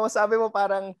tweet mo. Sabi mo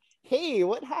parang, hey,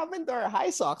 what happened to our high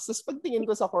socks? Tapos, pagtingin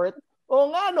ko sa court,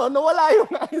 nga, nawala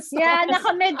yung high socks. Yeah,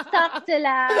 naka-mid-socks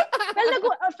sila.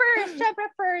 Well,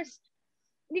 first,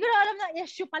 hindi ko na alam na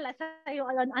issue pala sa'yo,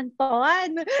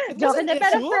 Anton. Joke na.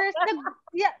 Pero first,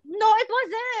 no, it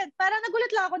wasn't. Parang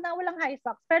nagulat lang ako na walang high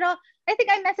socks. Pero, I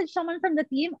think I messaged someone from the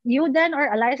team, you then,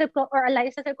 or Eliza,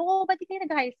 said ko, ba't di kayo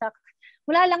nag-high socks?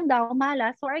 Wala lang daw,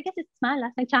 malas. So, I guess it's malas.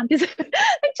 Nag-champion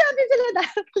sila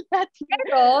that year.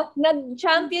 Pero,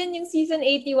 nag-champion yung season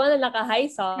 81 na naka-high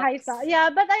socks. High socks.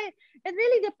 Yeah, but it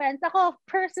really depends. Ako,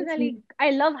 personally,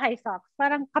 I love high socks.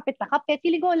 Parang kapit na kapit.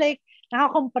 Feeling ko like,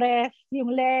 naka-compress yung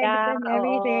legs and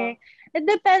everything. It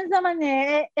depends naman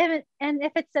And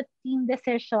if it's a team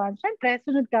decision, syempre,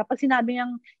 sunod ka. Pag sinabi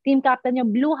ng team captain yung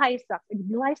blue high socks,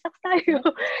 blue high socks tayo.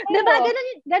 Diba?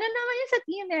 Ganun naman yung sa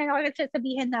team Or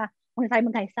sabihin na, huwag tayo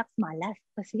mag-high socks, malas.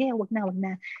 So, sige, wag na.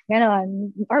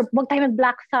 Ganon. Or wag tayo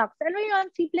mag-black socks. Ano yun?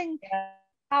 Simpleng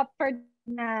effort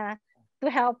na to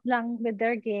help lang with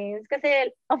their games.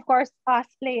 Kasi, of course, us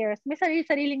players, may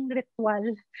sariling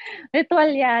ritual.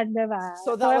 Ritual yan, diba?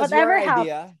 So that was your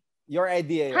idea? Your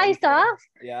idea yun? High socks?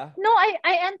 Yeah. No,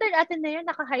 I entered Ateneo,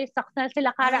 naka-high socks na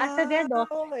sila. Cara Acevedo.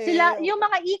 Okay. Sila, yung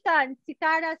mga ikan, si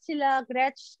Cara, sila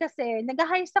Gretch, kasi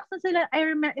nag-high socks na sila.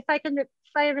 If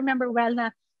I remember well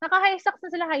na, naka-high socks na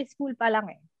sila high school pa lang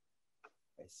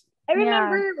I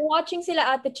remember watching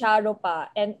sila Ate Charo pa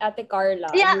and Ate Carla.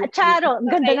 Yeah, Charo.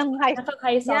 Ganda ng high socks.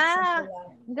 Yeah.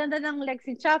 Ganda ng legs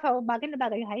ni Charo. Bagay na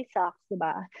bagay yung high socks,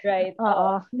 diba? Right.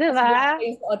 Oo. Diba?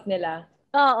 Yung suot nila.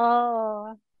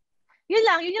 Oo. Yun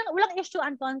lang. Walang issue,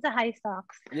 Anton, sa high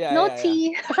socks. Yeah, no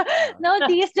tea. No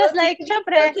tea. It's just like,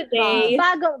 syempre,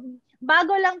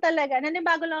 bago lang talaga.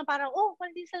 Nanibago lang parang, kung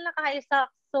hindi sila naka-high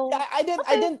socks. So, yeah,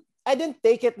 I didn't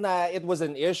take it na it was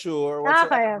an issue or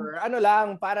whatsoever. Okay. Ano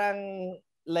lang, parang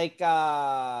like,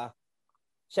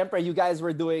 syempre, you guys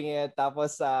were doing it,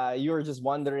 tapos you were just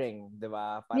wondering, di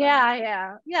ba?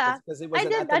 Yeah. Because it was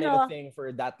an Ateneo thing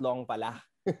for that long pala.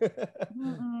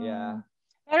 Yeah.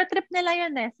 Pero trip nila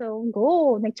yun So,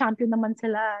 go. Nag-champion naman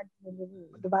sila.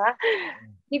 Di ba?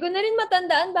 Hindi ko na rin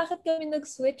matandaan bakit kami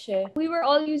nag-switch We were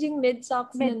all using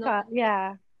mid-socks.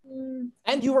 Yeah.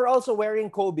 And you were also wearing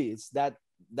Kobe's that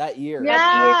year.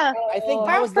 Yeah. I think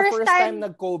that was the first time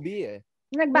nag-Kobe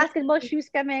Nag-basketball shoes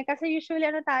kami. Kasi usually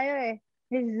tayo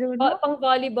pang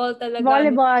volleyball talaga.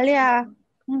 Volleyball, yeah.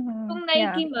 Kung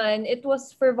Nike man, it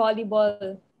was for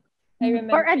volleyball. I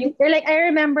remember. I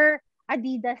remember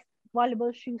Adidas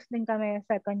volleyball shoes din kami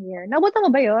second year. Nabutan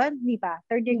mo ba yun? Hindi pa.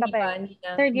 Third year ka pa.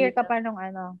 Third year ka pa nung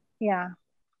Yeah.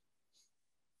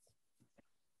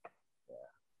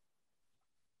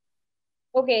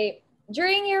 Okay.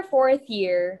 During your fourth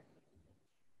year,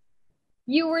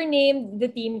 you were named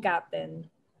the team captain.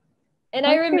 And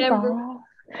I remember...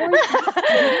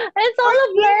 It's all a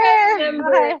blur.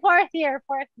 Okay, fourth year.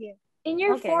 In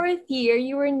your fourth year,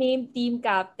 you were named team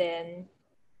captain.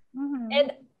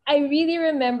 And I really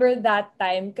remember that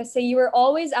time kasi you were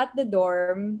always at the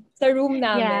dorm, sa room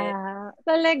namin. Yeah,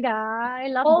 talaga. I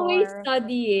love always dorm.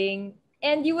 Studying.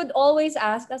 And you would always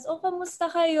ask us, kamusta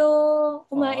kayo?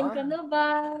 Kumain ka na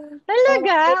ba?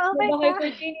 Talaga? Okay ka.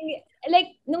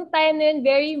 Like, nung time na yun,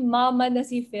 very mama na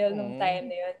si Phil nung time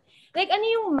na yun. Like, ano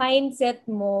yung mindset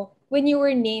mo when you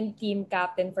were named team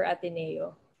captain for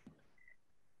Ateneo?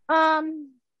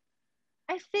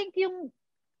 I think yung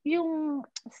yung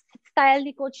style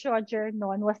ni Coach Roger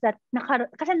noon was that,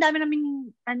 kasi ang dami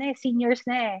naming seniors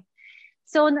na eh.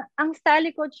 So, ang style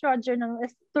ni Coach Roger noon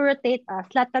is to rotate us.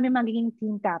 Lahat kami magiging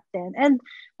team captain. And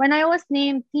when I was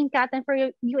named team captain for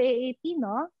UAAP,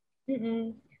 no?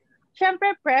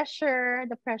 Syempre,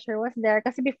 the pressure was there.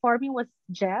 Kasi before me was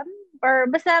Jem. Or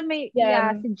basta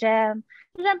si Jem.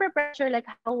 So, syempre, pressure, like,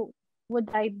 how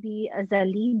would I be as a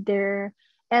leader?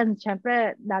 And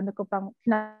syempre, dami ko pang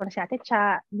sinabi si Ate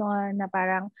Cha, no, na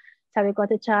parang, sabi ko,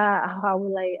 Ate Cha, how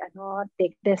will I,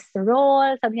 take this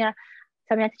role? Sabi niya,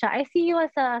 I see you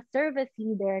as a service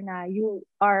leader na you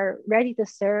are ready to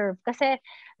serve. Kasi,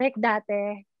 like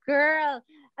dati, girl,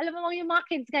 alam mo yung mga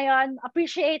kids ngayon,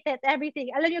 appreciate it,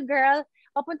 everything. Alam niyo, girl,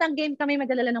 papuntang game kami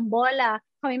magdadala ng bola,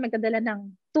 kami magdadala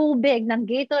ng tubig, ng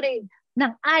Gatorade,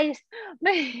 ng ice.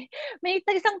 May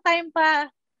isang time pa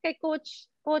kay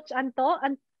Coach Anto,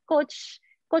 Coach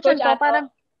Anto, parang,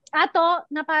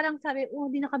 na parang sabi,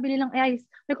 di nakabili lang ice.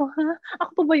 Sabi ko,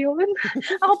 ako pa ba yun?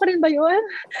 Ako pa rin ba yun?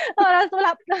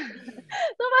 Wala pa.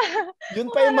 Yun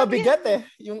pa yung mabigat eh,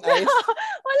 yung ice.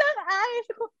 Walang ice.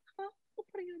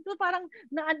 So parang,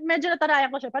 medyo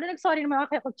natarayan ko siya. Parang nag-sorry naman ako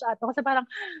kay Coach Ato kasi parang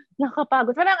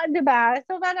nakapagod. Parang, di ba?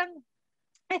 So parang,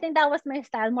 I think that was my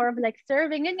style, more of like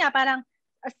serving. Yun nga, parang,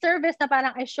 a service na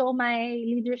parang I show my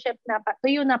leadership na to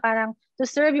you na parang to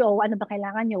serve you. Ano ba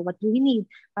kailangan nyo? What do we need?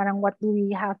 Parang what do we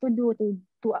have to do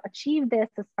to achieve this?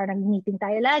 Tapos parang meeting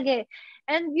tayo lagi.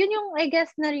 And yun yung, I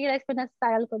guess, na-realize ko na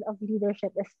style ko of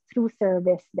leadership is through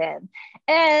service din.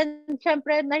 And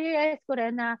syempre, na-realize ko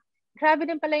rin na grabe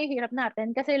din pala yung hirap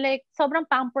natin kasi like sobrang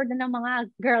pampered na ng mga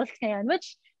girls ngayon,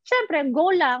 which syempre,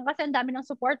 go lang kasi ang dami ng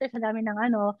supporters, ang dami ng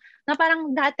na parang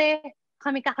dati,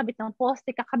 kami kakabit ng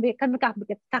poste, kami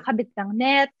kakabit ng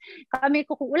net,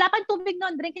 wala pang tubig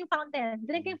noon, drinking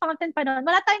fountain pa noon,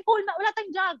 wala tayong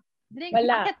jug,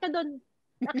 akit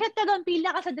ka doon,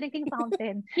 pila ka sa drinking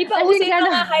fountain. Di pa uso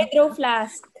yung mga hydro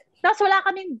flask. Tapos wala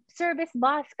kaming service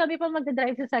bus, kami pa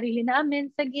magdadrive sa sarili namin,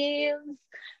 sa games.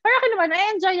 Pero ako naman,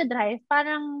 I enjoy the drive,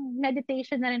 parang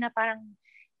meditation na rin na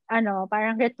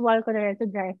parang ritual ko na rin to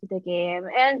drive to the game.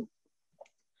 And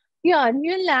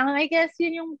yun lang. I guess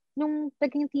yun yung nung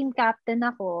naging team captain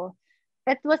ako.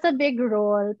 It was a big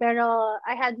role, pero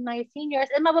I had my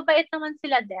seniors, and mababait naman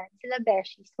sila din. Sila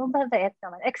beshies. Mababait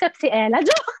naman. Except si Ella.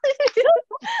 Joke!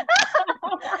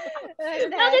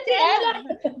 Bakit si Ella?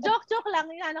 Joke lang.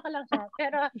 Inano ko lang siya.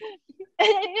 Pero,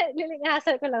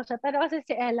 lilingasal ko lang siya. Pero kasi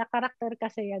si Ella, karakter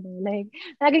kasi yan. Like,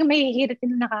 laging may hirit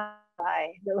yung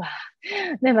nakakay.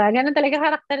 Diba? Ganun talaga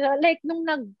karakter. Like, nung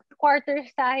nag-quarters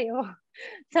tayo,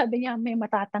 sabi niya, may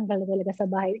matatanggal talaga sa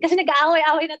bahay. Kasi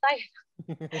nag-aaway-aaway na tayo.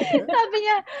 Sabi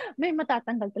niya, may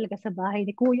matatanggal talaga sa bahay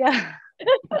ni Kuya.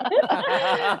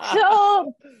 So,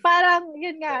 parang,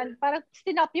 yun nga, parang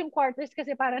stinop yung quarters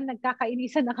kasi parang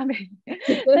nagkakainisan na kami.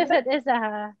 Isa't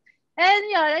isa. And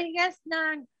yun,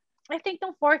 I think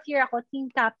nung 4th year ako, team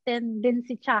captain din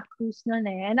si Chuck Cruz noon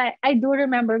eh. And I do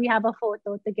remember we have a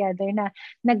photo together na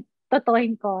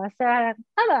totohin ko sa,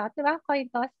 diba? Coin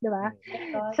toss, diba?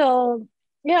 So,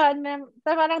 yun,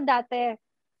 parang dati,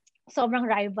 sobrang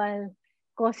rival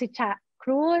ko si Cha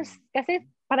Cruz. Kasi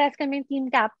parehas kami team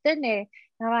captain eh.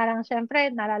 Na parang, syempre,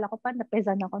 naalala ko pa,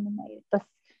 napezan ako nung may. Tapos,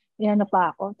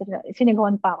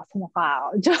 sinigawan pa ako sa mukha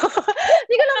ako.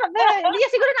 Hindi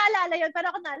niya siguro naalala yun, pero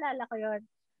ako naalala ko yun.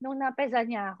 Nung napezan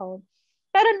niya ako.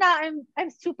 Pero now, I'm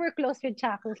super close with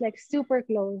Chacos, like super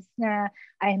close na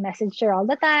I message her all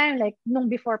the time. Like,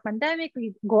 nung before pandemic,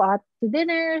 we go out to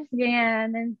dinners,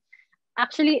 ganyan. And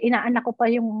actually, inaanak ko pa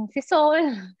yung si Sol.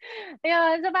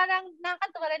 Ayun, so parang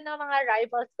nakakatawa rin ng mga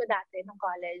rivals ko dati nung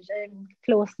college. I'm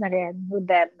close na rin with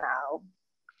them now.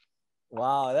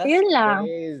 Wow, that's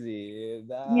crazy.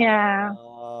 Yeah.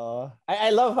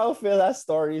 I love how Phil has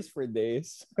stories for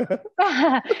days.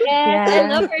 Yes, I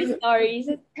love her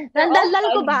stories. Daldal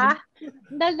ko ba?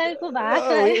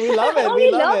 Oh, we love it.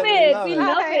 We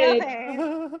love it.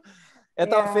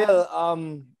 Ito, Phil,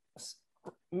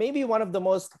 maybe one of the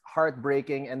most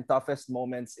heartbreaking and toughest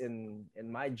moments in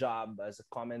my job as a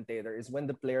commentator is when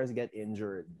the players get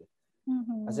injured.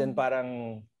 Mm-hmm. As in,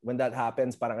 parang when that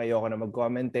happens, parang ayoko na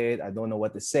mag-commentate. I don't know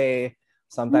what to say.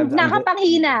 Sometimes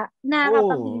nakapanghina.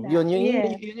 Yun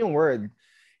yung word.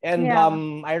 And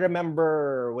I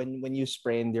remember when you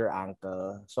sprained your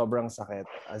ankle, sobrang sakit.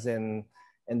 As in,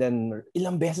 and then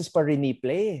ilang beses pa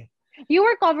riniplay. You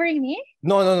were covering me?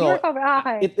 No. You were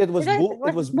Okay. It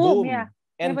was boom. Yeah.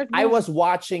 And I was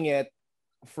watching it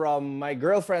from my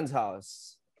girlfriend's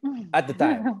house at the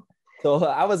time. So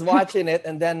I was watching it,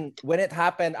 and then when it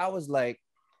happened, I was like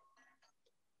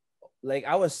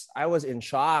I was in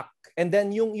shock. And then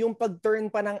yung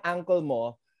pag-turn pa ng ankle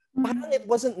mo, parang it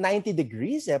wasn't 90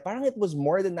 degrees eh. Parang it was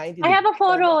more than 90 degrees. I have a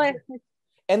photo eh.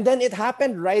 And then it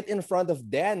happened right in front of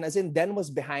Den. As in, Den was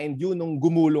behind you nung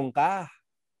gumulong ka.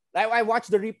 I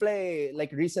watched the replay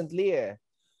like recently eh.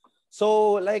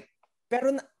 So like,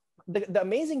 pero the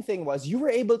amazing thing was you were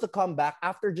able to come back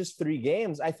after just 3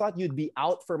 games. I thought you'd be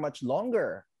out for much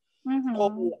longer.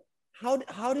 So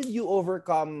how did you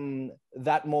overcome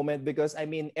that moment? Because I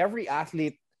mean, every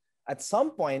athlete at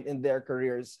some point in their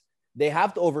careers, they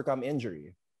have to overcome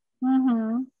injury.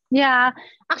 Yeah.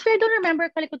 Actually, I don't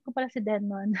remember kalikod ko pala si Den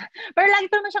nun. Pero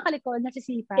lagi pa naman siya kalikod,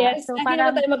 nasisipa. Yes, so, hindi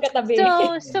parang, naman tayo magkatabi.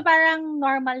 So parang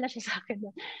normal na siya sa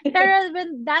akin. Pero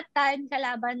when that time,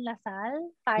 kalaban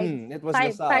Lasal, it was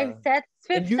Lasal. 5 sets.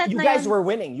 Fifth set you na guys yun. were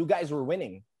winning. You guys were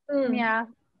winning. Yeah.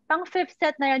 Pang 5th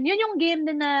set na yun. Yun yung game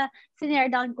din na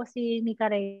sinare down ko si Mika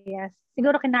Reyes.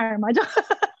 Siguro kinarma.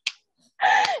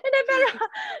 And then,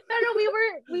 pero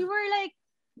we were like,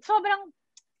 sobrang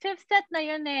 5th set na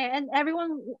yun eh. And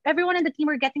everyone in the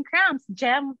team were getting cramps.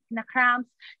 Jem,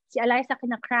 na-cramps. Si Eliza,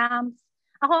 kina-cramps.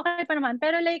 Ako, okay pa naman.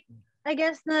 Pero like, I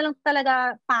guess na lang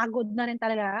talaga, pagod na rin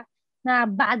talaga na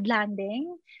bad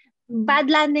landing. Bad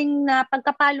landing na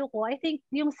pagkapalo ko, I think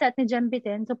yung set ni Jem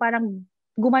bitin. So parang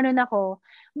gumanon ako.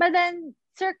 But then,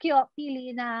 Sir Kyo,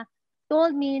 Pili na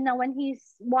told me na when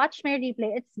he's watched my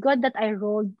replay, it's good that I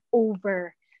rolled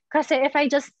over. Kasi if I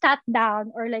just sat down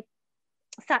or like,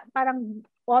 parang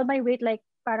all my weight, like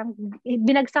parang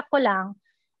binagsak ko lang,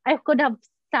 I could have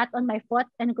sat on my foot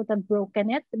and could have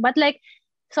broken it. But like,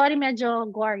 sorry, medyo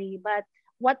gory. But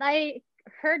what I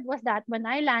heard was that when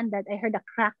I landed, I heard a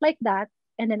crack like that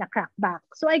and then a crack back.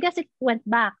 So I guess it went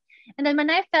back. And then when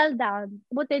I fell down,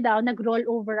 buti daw, nag-roll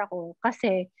over ako.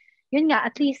 Kasi, yun nga,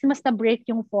 at least mas na-break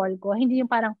yung fall ko. Hindi yung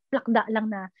parang plakda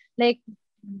lang na, like,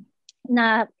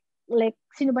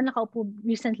 sino ba nakaupo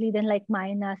recently din like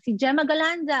mine na si Gemma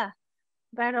Galanza.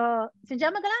 Pero si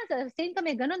Gemma Galanza, same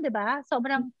kami, ganun, di ba?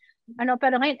 Sobrang,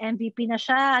 pero ngayon, MVP na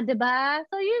siya, di ba?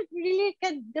 So you really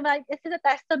can, di ba? It's a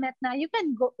testament na you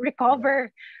can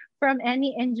recover from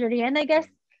any injury. And I guess,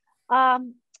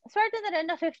 swerte na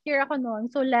rin na 5th year ako noon.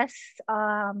 So less,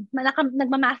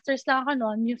 nagma-masters lang ako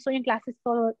noon. So yung classes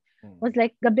ko was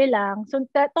like gabi lang. So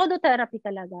todo therapy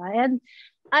talaga. And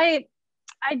I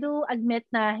do admit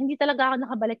na hindi talaga ako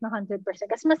nakabalik ng 100%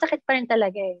 kasi masakit pa rin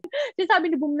talaga eh. Sabi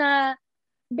ni Boom na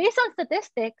based on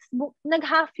statistics,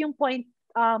 nag-half yung point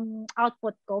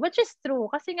output ko, which is true.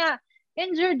 Kasi nga,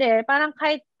 injured eh. Parang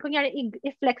kahit, kunyari,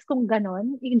 i-flex kong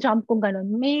ganon, i-jump kong ganon,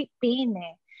 may pain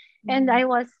eh. And I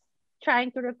was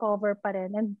trying to recover pa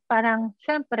rin. And parang,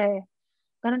 syempre,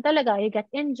 ganun talaga, you get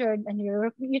injured and you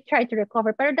try to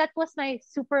recover. Pero that was my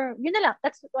yun na lang,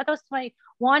 what was my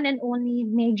one and only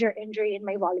major injury in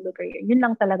my volleyball career. Yun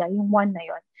lang talaga, yung one na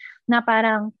yun. Na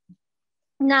parang,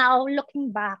 now,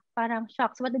 looking back, parang,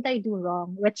 shucks, what did I do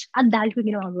wrong? Which, ang dahil ko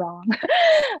ginawa wrong.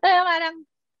 Kaya parang,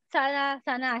 sana,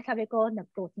 sabi ko,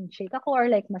 nag-protein shake ako or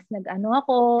like, mas nag-ano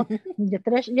ako,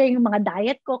 yung mga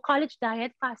diet ko, college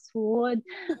diet, fast food.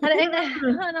 Fast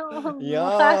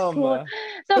food.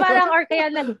 So parang, or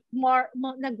kaya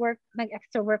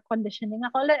nag-extra work conditioning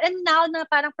ako. And now na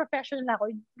parang professional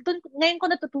ako, ngayon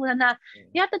ko natutunan na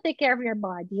you have to take care of your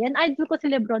body. And idol ko si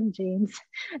LeBron James.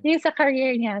 Yung sa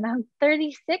career niya, na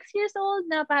 36 years old,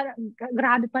 na parang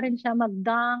grabe pa rin siya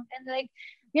mag-dunk. And like,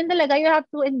 yun talaga, you have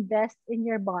to invest in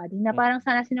your body. Na parang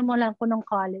sana sinimulan ko nung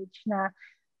college na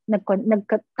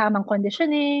nagtamang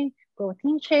conditioning,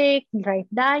 protein shake,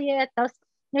 right diet. Tapos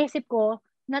naisip ko,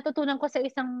 natutunan ko sa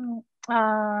isang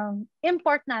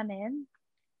import namin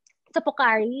sa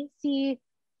Pocari,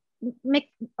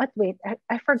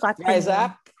 I forgot.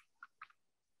 Stryzak?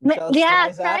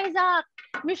 Stryzak.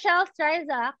 Michelle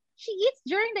Stryzak. She eats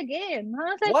during the game.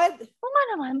 I was like, what? Oh nga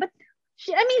naman, but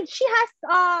she has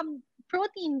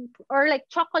protein or like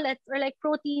chocolates or like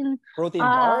protein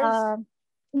bars?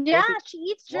 Yeah,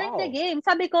 she eats during the game.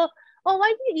 Sabi ko, oh,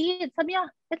 why do you eat? Sabi niya,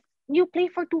 you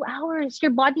play for 2 hours.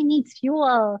 Your body needs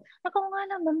fuel. Ako nga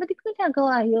naman, ba't di ko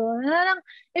ginagawa yun?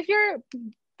 If you're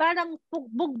parang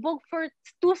bugbog for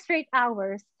 2 straight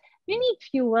hours, you need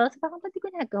fuel. So parang ba't di ko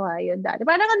ginagawa yun dati?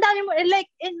 Parang ang dami mo, like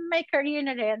in my career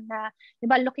na rin, na, di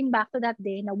ba, looking back to that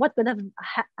day, na what could have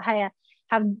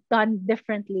done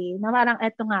differently. Na parang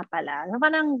eto nga pala. Na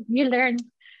parang you learn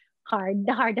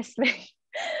the hardest way.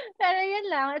 Pero yun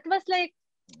lang. It was like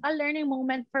a learning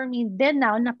moment for me then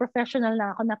now na professional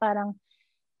na ako na parang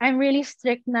I'm really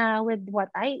strict na with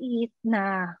what I eat,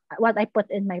 na what I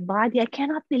put in my body. I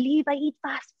cannot believe I eat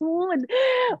fast food.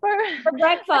 For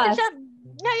breakfast.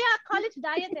 Yeah, college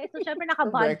diet eh. So syempre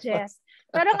naka-budget.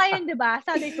 Pero ngayon, di ba,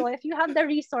 sabi ko, if you have the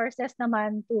resources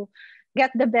naman to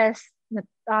get the best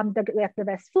get the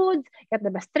best foods, get the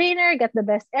best trainer, get the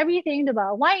best everything,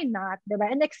 diba? Why not,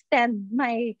 diba? And extend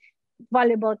my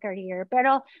volleyball career.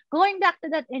 Pero going back to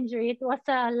that injury, it was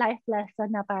a life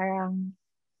lesson na parang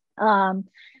um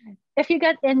if you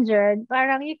get injured,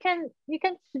 parang you can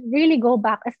really go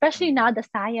back, especially now the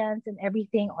science and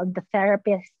everything, all the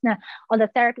therapists na, all the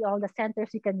therapy, all the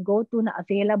centers you can go to na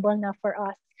available na for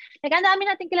us. Like, ang dami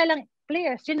natin kilalang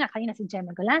players. Yun nga, kanina si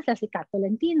Gemma Galanza, si Kat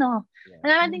Tolentino. Ang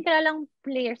dami natin kilalang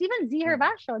players. Even Z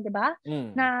Herbacio, di ba?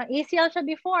 Na ACL siya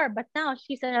before, but now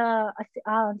she's a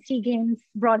SEA Games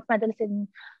bronze medalist in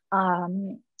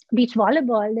beach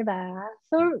volleyball, di ba?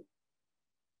 So,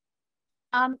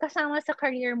 kasama sa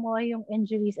career mo yung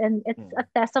injuries, and it's a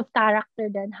test of character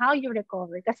then how you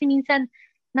recover. Kasi minsan,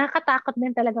 nakakatakot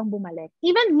din talagang bumalik.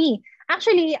 Even me,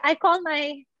 actually, I call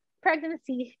my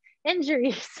pregnancy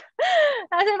injuries.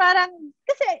 Kasi parang,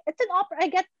 kasi it's an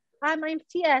I'm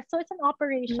CS, so it's an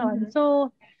operation.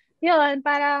 So, yun,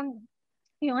 parang,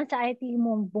 yung anxiety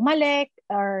mo bumalik,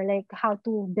 or like how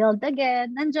to build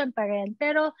again, nandyan pa rin.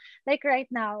 Pero, like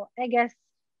right now, I guess,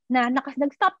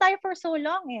 nag-stop tayo for so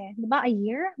long eh. Diba? A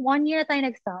year? 1 year tayo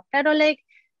nag-stop. Pero like,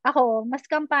 ako, mas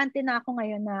kampante na ako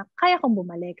ngayon na kaya kong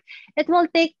bumalik. It will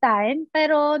take time,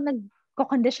 pero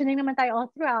nag-conditioning naman tayo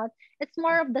all throughout. It's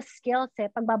more of the skills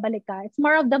eh, pagbabalik ka. It's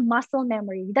more of the muscle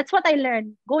memory. That's what I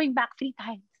learned going back 3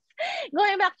 times.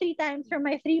 Going back 3 times from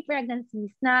my 3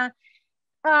 pregnancies na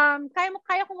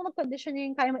kaya ko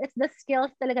mag-conditioning, it's the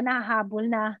skills talaga nahahabol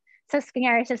na sa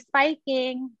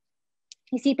spiking.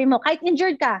 Isipin mo, kahit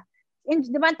injured ka,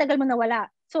 di ba, tagal mo nawala.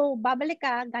 So, babalik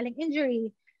ka, galing injury,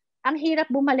 ang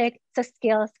hirap bumalik sa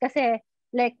skills. Kasi,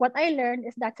 like, what I learned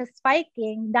is that sa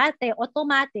spiking, dati,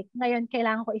 automatic. Ngayon,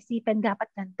 kailangan ko isipin, dapat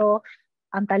ganito,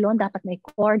 ang talon, dapat may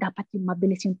core, dapat yung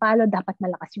mabilis yung palo, dapat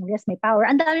malakas yung wrist, may power.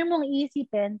 Ang dami mong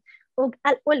iisipin,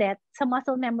 ulit, sa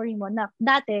muscle memory mo, na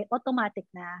dati, automatic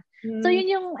na. So,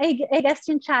 yun yung, I guess,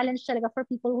 yung challenge talaga for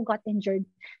people who got injured.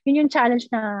 Yun yung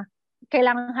challenge na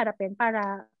kailangan harapin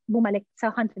para bumalik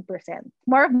sa 100%.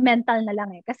 More of mental na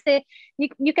lang eh. Kasi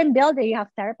you can build it. You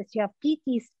have therapists, you have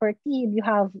PTs per team, you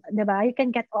have, diba? You can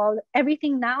get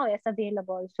everything now is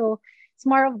available. So, it's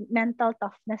more of mental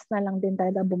toughness na lang din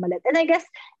talaga bumalik. And I guess,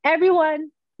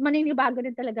 everyone, maninibago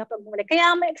din talaga pag bumalik.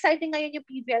 Kaya may exciting ngayon yung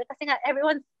PVL kasi nga,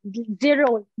 everyone's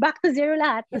zero. Back to zero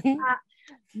lahat.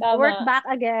 Work back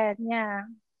again. Yeah.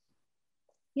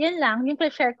 Yun lang. Yung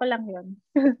share ko lang yun.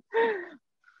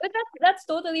 But that's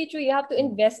totally true. You have to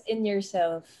invest in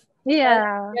yourself.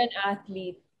 Yeah. You're an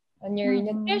athlete. On your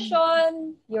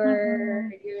nutrition, your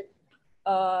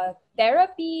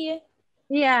therapy.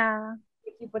 Yeah.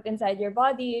 If you put inside your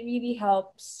body, it really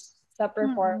helps sa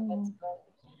performance mo.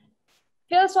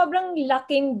 Phil, sobrang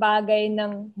laking bagay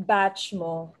ng batch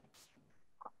mo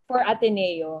for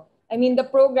Ateneo. I mean, the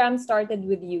program started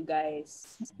with you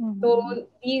guys. So,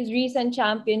 these recent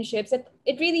championships,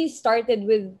 it really started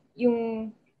with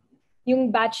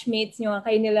yung batchmates nyo,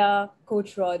 kayo nila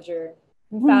Coach Roger,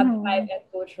 yung Fab 5 and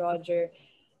Coach Roger.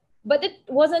 But it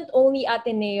wasn't only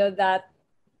Ateneo that,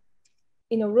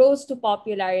 rose to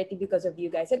popularity because of you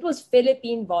guys. It was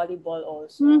Philippine volleyball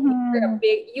also.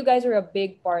 You guys were a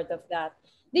big part of that.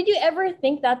 Did you ever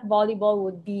think that volleyball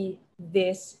would be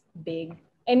this big?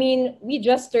 I mean, we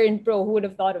just turned pro. Who would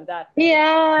have thought of that?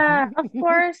 Yeah, of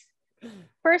course.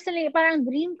 Personally, parang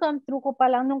dream come true ko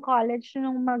pa lang nung college,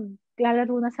 nung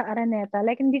maglalaro na sa Araneta.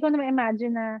 Like, hindi ko na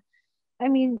ma-imagine na,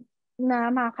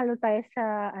 na makakalo tayo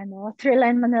sa,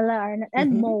 Thrilline Manila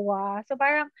and MOA. So,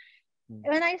 parang,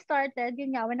 when I started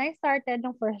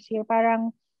nung first year,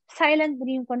 parang silent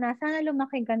dream ko na, sana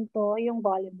lumaki ganito yung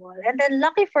volleyball. And then,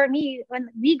 lucky for me, when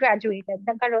we graduated,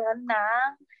 nagkaroon ng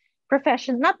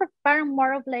professional, parang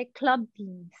more of like club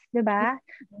teams, diba?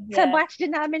 Yeah. Sa batch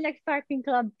din namin starting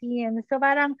club teams. So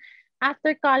parang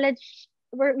after college,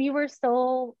 we were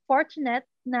so fortunate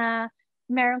na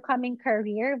meron kaming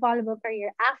volleyball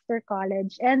career after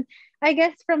college. And I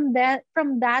guess from that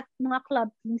mga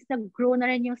club teams, nag-grow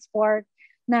na rin yung sport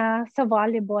na sa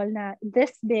volleyball na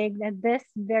this big, na this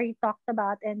very talked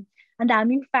about, and ang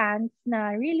daming fans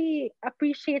na really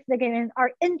appreciate the game and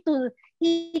are into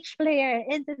each player,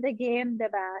 into the game,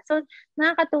 diba? So,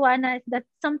 nakakatuwa na that's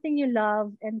something you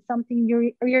love and something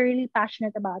you're really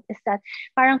passionate about, is that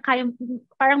parang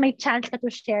may chance ka to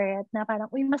share it, na parang,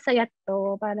 uy, masaya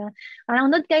to, parang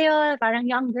nod kayo, parang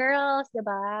young girls,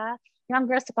 diba? Young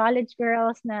girls, college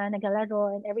girls na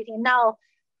naglalaro and everything. Now,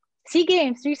 SEA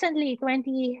Games recently,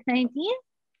 2019,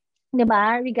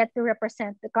 diba? We got to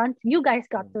represent the country. You guys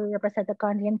got to represent the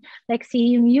country. And like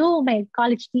seeing you, my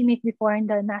college teammate before in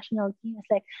the national team, it's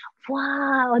like,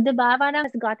 wow, diba? Parang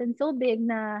it's gotten so big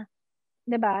na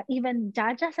diba, even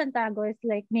Jaja Santiago is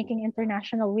like making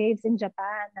international waves in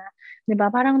Japan. Diba?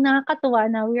 Parang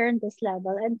nakakatuwa na we're in this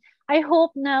level. And I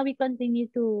hope na we continue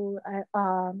to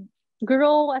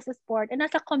grow as a sport and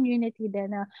as a community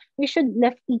din na we should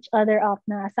lift each other up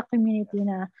na as a community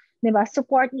na, diba,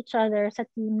 support each other sa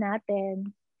team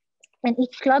natin. And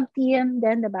each club team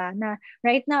then, diba, na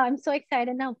right now, I'm so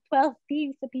excited now, 12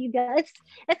 teams sa PBL.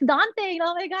 It's daunting.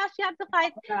 Oh my gosh, you have to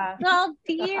fight 12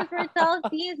 teams for 12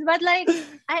 teams. But like,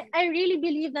 I really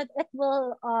believe that it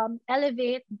will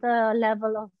elevate the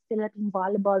level of Philippine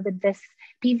volleyball with this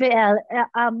PBL.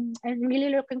 I'm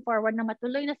really looking forward na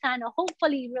matuloy na sana.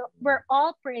 Hopefully, we're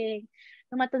all praying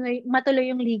na matuloy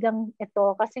yung ligang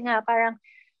ito. Kasi nga, parang,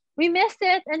 we missed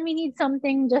it and we need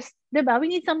something just, diba? We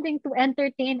need something to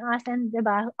entertain us and,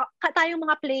 diba? Tayong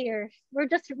mga players, we're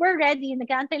ready.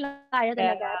 Nag-aantay lang tayo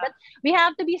talaga. But we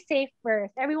have to be safe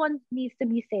first. Everyone needs to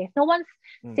be safe. No one's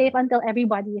safe until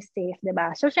everybody is safe,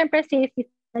 diba? So, syempre,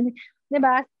 safety,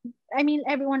 diba? I mean,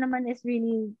 everyone naman is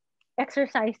really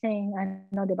exercising,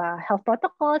 diba? Health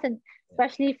protocols, and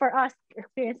especially for us,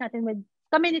 experience natin with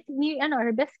community,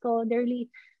 Rebisco, they're really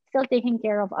still taking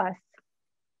care of us.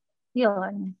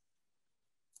 Yun.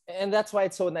 And that's why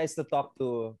it's so nice to talk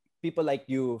to people like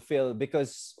you, Phil,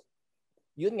 because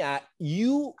yun nga,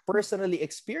 you personally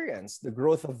experienced the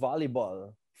growth of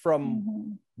volleyball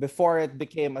from before it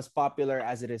became as popular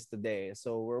as it is today.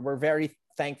 So we're very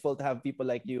thankful to have people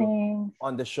like you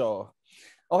on the show.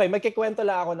 Okay, magkikwento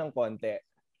lang ako ng konti.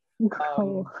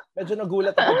 Medyo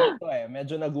nagulat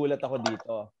ako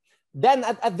dito. Then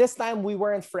at this time we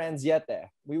weren't friends yet.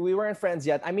 We weren't friends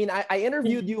yet. I mean, I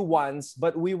interviewed you once,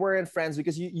 but we weren't friends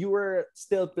because you were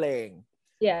still playing.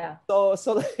 Yeah. So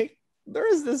like there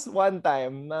was this one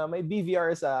time na may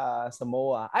BVR sa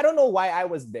MOA. I don't know why I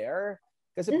was there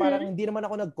kasi parang hindi naman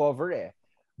ako nag-cover eh.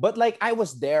 But like I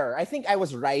was there. I think I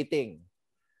was writing.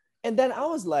 And then I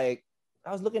was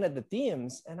looking at the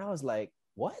teams and I was like,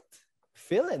 what?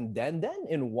 Phil and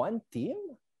Denden in one team?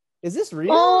 Is this real?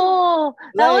 Oh,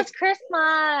 that was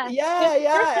Christmas. Yeah.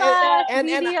 Christmas, And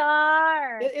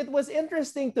it was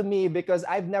interesting to me because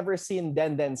I've never seen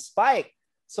Denden spike.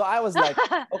 So I was like,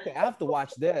 okay, I have to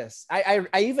watch this. I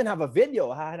even have a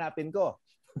video. Hahanapin ko.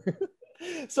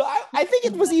 So I think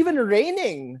it was even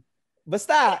raining.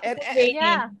 Basta.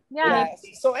 Yeah.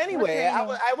 So anyway,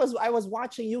 I was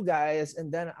watching you guys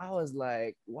and then I was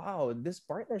like, wow, this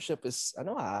partnership is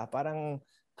parang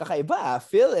kakaiba,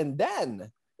 Phil and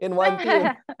Dan in one team.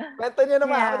 Kwento niyo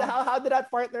naman, how did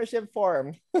that partnership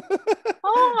form?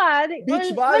 Beach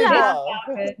volleyball.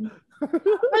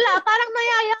 Wala, parang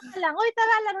mayaya ka lang. Uy,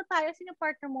 tara, laro tayo. Sino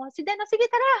partner mo? Si Deno, sige,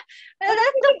 tara.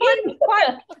 That's the fun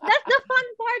part. That's the fun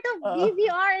part of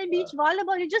BVR and beach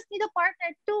volleyball. You just need a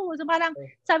partner too. So parang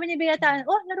sabi ni Beata,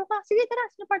 laro ka. Sige, tara.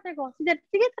 Sino partner ko? Si Deno,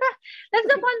 sige, tara. That's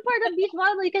the fun part of beach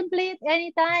volleyball. You can play it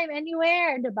anytime,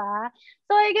 anywhere, diba?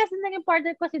 So I guess naging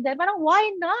partner ko si Deno. Parang why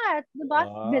not? Diba?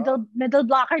 Middle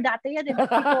blocker dati yan. Diba?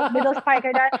 Middle spiker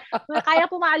dati. Kaya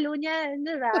pumalo niya.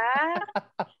 Diba?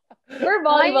 We're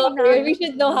volleyball players. We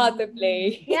should know how to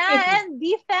play. Yeah, and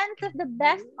defense is the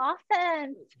best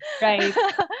offense. Right.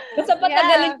 Basta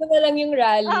patagalin ko na lang yung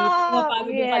rally.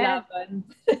 Mapagod yung kalaban.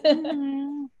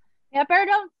 Yeah,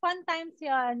 pero fun times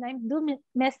yun. I do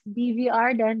miss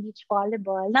BVR than beach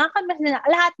volleyball. Nakakamiss na.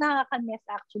 Lahat nakakamiss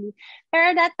actually.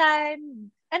 Pero that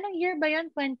time, anong year ba yun?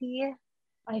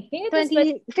 I think it was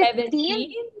 2015?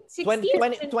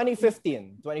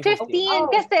 2015. 2015.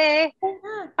 Kasi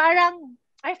parang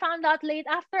I found out late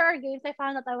after our games. I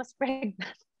found out I was pregnant.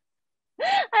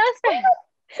 With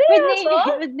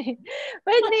Nene.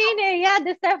 Yeah,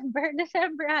 December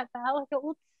ata. I was like,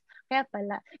 oops. Kaya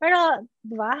pala. Pero,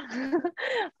 diba?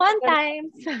 Fun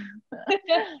times. Yeah.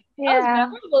 That was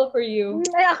memorable for you.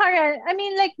 I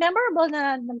mean, like, memorable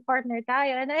na nag-partner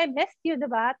tayo. And I missed you,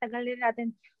 diba? Tagal din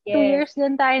natin. 2 years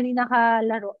din tayo hindi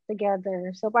nakalaro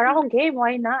together. So, parang ako game,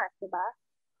 why not? Diba?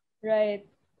 Right.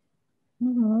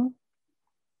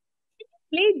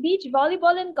 Played beach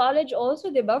volleyball in college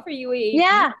also, diba? For UAAP.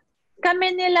 Yeah.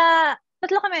 Kami nila,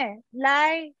 tatlo kami.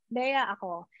 Lai, Dea,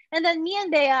 ako. And then me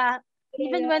and Dea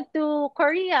even went to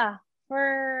Korea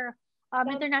for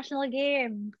international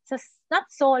game. So,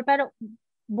 not Seoul, pero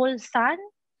Busan,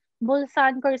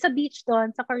 Korea, sa beach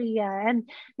doon, sa Korea. And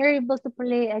you're able to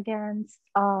play against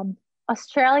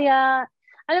Australia.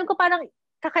 Alam ko parang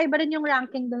kakaiba rin yung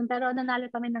ranking doon, pero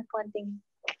nanalo kami ng konting.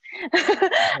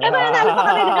 Nanalo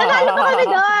pa kami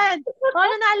doon.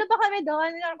 Nanalo pa kami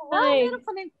doon.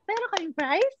 Meron kaming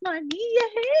prize money.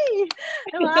 Yay!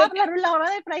 Diba? Laro lang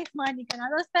kami, prize money ka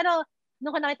na. Pero,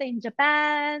 nung ko nakita yung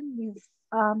Japan,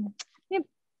 yung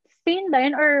Spain ba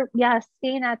yun? Or, yeah,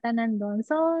 Spain ata nandun.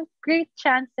 So, great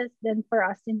chances then for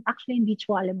us in beach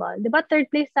volleyball. Diba, third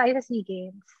place tayo sa SEA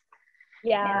Games?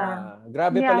 Yeah.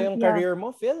 Grabe pala yung career mo,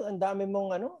 Phil. Ang dami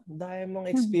mong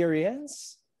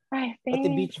experience. I Pati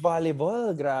think. beach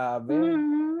volleyball, grabe.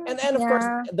 And of course,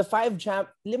 the 5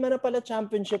 lima na pala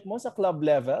championship mo sa club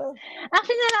level.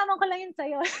 Actually, nalaman ko lang yun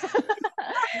sa'yo.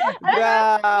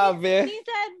 Grabe.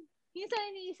 Minsan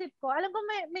iniisip ko, alam ko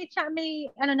may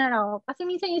ano na raw. Kasi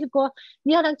minsan iniisip ko,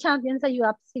 hindi ako nag-champion sa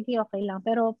UAP, sige, okay lang.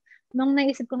 Pero nung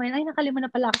naisip ko ngayon, ay, nakalima na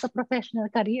pala ako sa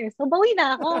professional career. So, bawi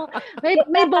na ako.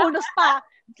 May bonus pa.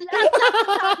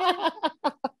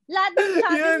 Lahat ng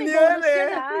champion may bonus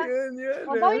yun, ha?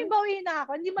 Bawi na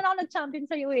ako. Hindi man ako nag-champion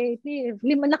sa UAP.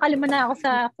 Nakalima na ako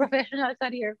sa professional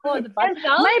career ko, diba?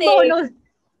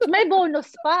 May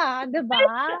bonus pa, diba?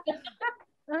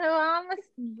 Mas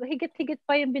higit-higit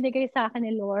pa yung binigay sa akin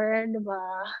ni Lord, diba?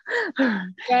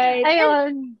 Right.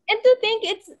 Ayun. And to think,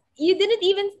 you didn't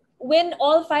even win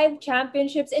all 5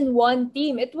 championships in one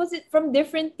team. It was from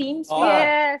different teams.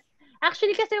 Yes.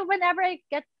 Actually, kasi whenever I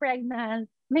get pregnant,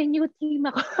 may new team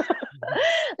ako.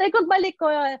 Like, pagbalik ko,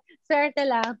 swerte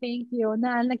lang, thank you,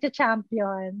 na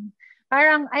nagcha-champion.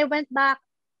 Parang, I went back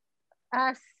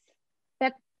as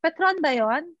Petron ba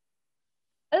yun?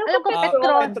 Alam ko,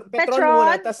 Petron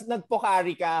muna, tapos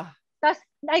nag-Pocari ka. Tapos,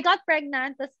 I got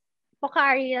pregnant, tapos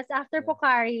Pocari, tapos after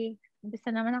Pocari,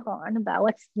 umpisa naman ako, ano ba,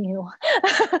 what's new?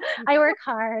 I work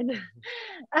hard.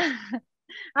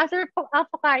 After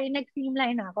Pocari,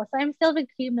 nag-Creamline ako. So, I'm still with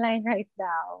Creamline right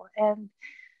now. And,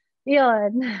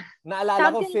 yun.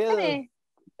 Naalala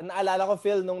ko,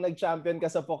 Phil, nung nag-champion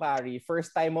ka sa Pocari,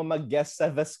 first time mo mag-guest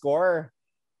sa The Score.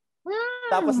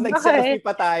 Tapos nag-selfie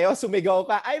pa tayo, sumigaw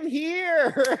ka, I'm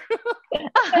here!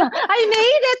 I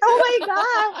made it! Oh my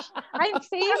gosh! I'm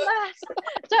famous!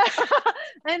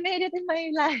 I made it in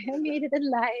my life. I made it in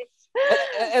life.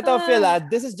 Ito, Phil,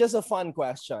 this is just a fun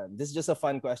question.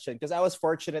 Because I was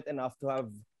fortunate enough to have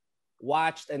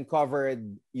watched and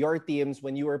covered your teams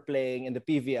when you were playing in the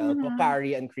PVL,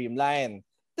 Pocari and Creamline.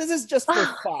 This is just for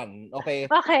fun, okay?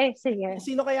 Okay, sige.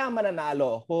 Sino kaya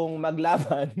mananalo kung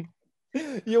maglaban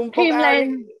yung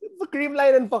Creamline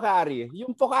and Pocari?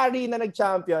 Yung Pocari na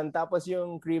nag-champion, tapos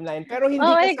yung Creamline. Pero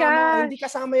hindi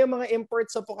kasama yung mga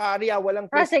imports sa Pocari.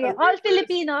 Walang Crystal Rivers. All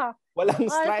Filipino.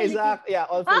 Walang Strizak. Yeah,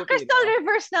 all Filipino. Crystal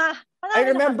Rivers na. I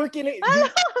remember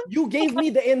you gave me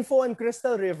the info on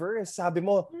Crystal Rivers. Sabi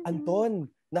mo,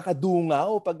 Anton,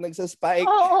 nakadungaw pag nagsaspike.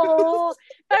 Oo.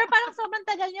 Pero parang sobrang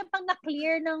tagal niya pang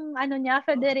na-clear ng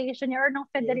federation niya or ng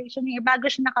federation niya bago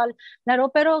siya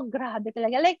nakalaro. Pero grabe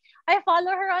talaga. Like, I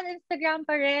follow her on Instagram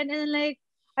pa rin and like,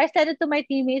 I said it to my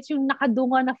teammates, yung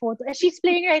nakadungaw na photo. And she's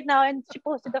playing right now and she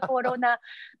posted a photo na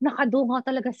nakadungaw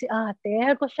talaga si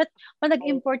ate. Ko, shit,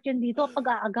 nag-import yun dito,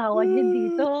 pag-aagawan yun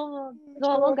dito.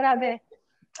 So, grabe.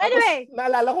 Anyway. Tapos,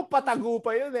 naalala ko, patago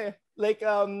pa yun eh. Like,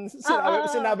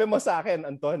 sinabi mo sa akin,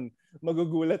 Anton,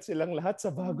 magugulat silang lahat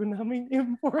sa bago naming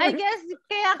import. I guess,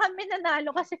 kaya kami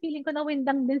nanalo kasi feeling ko na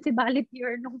windang din si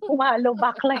Balitier nung pumalo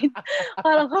backline.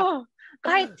 Parang,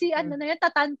 kahit si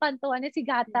tatanpantuan si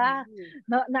Gata,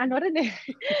 na ano rin eh.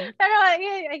 Pero,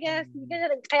 I guess,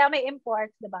 kaya may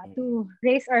imports, diba? To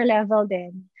raise our level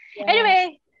din. Yeah.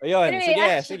 Anyway,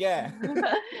 sige.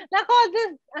 Nako,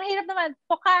 ang hirap naman.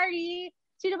 Pocari,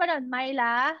 sino ba nun?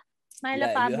 Myla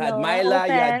Pablo. You had Myla,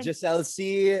 you had Giselle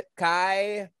C,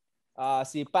 Kai,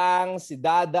 si Pang, si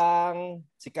Dadang,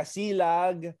 si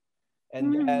Kasilag, and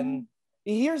then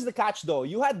here's the catch though.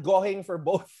 You had Gohing for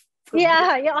both.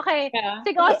 Yeah, okay. Yeah.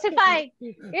 Sigosify.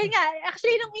 Yun nga,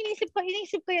 actually nung inisip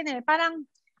ko yun eh. Parang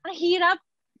ang hirap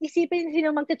isipin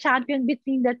sino magta-champion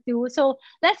between the two. So,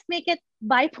 let's make it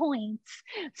by points.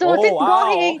 So, since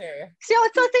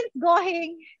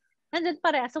Gohing, nandun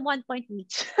parehas, so 1 point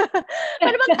each.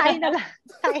 Pero mag-tie na lang.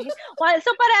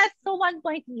 So, parehas, so 1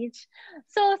 point each.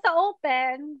 So, sa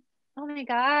Open, oh my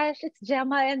gosh, it's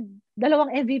Gemma and 2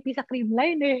 MVP sa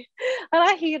Creamline eh.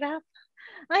 Ang hirap.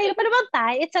 Pero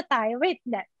mag-tie, it's a tie. Wait,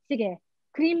 sige.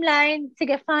 Creamline,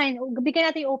 sige, fine.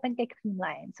 Bigyan natin yung Open kay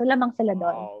Creamline. So, lamang sila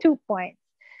doon. 2 points.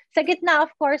 Sa gitna,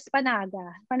 of course,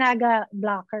 Panaga. Panaga,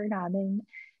 blocker namin.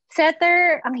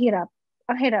 Setter, ang hirap.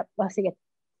 Oh, sige.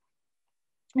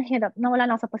 Ang hirap. Nawala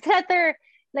lang sa setter.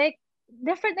 Like,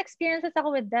 different experiences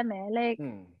ako with them eh. Like,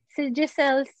 si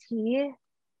Giselle C,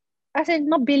 as in,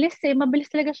 mabilis eh.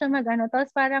 Mabilis talaga siya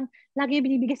Tapos parang, lagi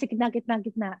binibigay si gitna.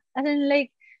 As in,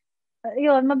 like,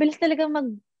 yun, mabilis talaga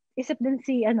mag-isip din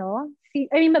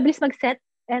mabilis mag-set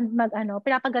and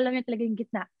pinapagalaw niya talaga yung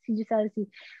gitna, si Giselle C.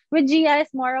 With Gia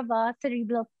is more of a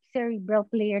cerebral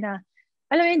player na,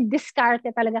 alam mo yung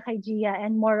diskarte talaga kay Gia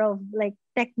and more of like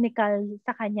technical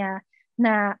sa kanya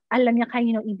na alam niya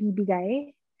kanino ibibigay.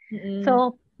 Mm-mm.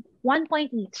 So, 1 point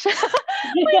each.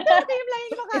 Wait,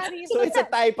 Creamline Pocari. So it's a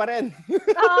tie pa rin.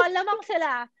 Lamang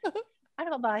sila.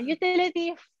 Ano ba?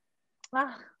 Utility.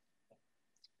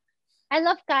 I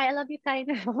love you, Kai.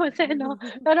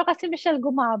 Pero kasi Michelle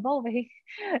gumabaw eh.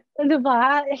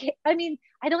 Diba? I mean,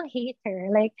 I don't hate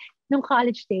her. Like, nung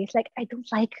college days, like, I don't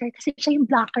like her kasi siya yung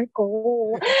blocker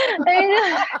ko.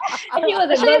 She was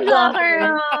a siya good yung blocker.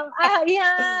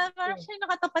 blocker. Parang siya yung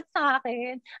nakatapat sa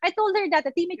akin. I told her that.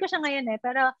 Teammate ko siya ngayon eh.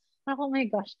 Pero, oh my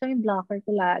gosh, ito yung blocker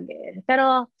ko lagi.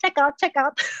 Pero, check out.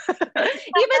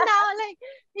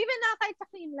 even now, kahit sa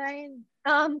Creamline,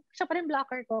 siya pa rin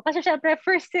blocker ko. Kasi syempre,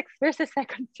 first six versus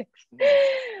second six.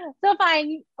 So,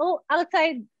 fine.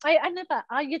 Outside,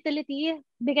 utility,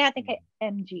 bigyan natin kay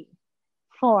MG.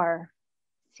 4.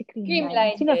 Si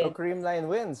Creamline. Creamline. Creamline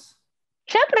wins.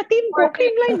 Syempre, team ko,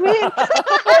 Creamline wins.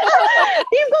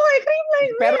 Team ko kay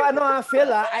Creamline wins. Pero Phil,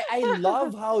 I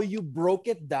love how you broke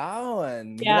it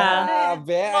down. Yeah.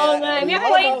 Grabe. I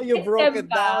love how you broke it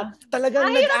down.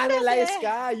 Talagang nag-analyze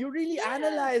ka. You really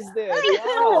analyzed it. You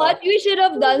know what we should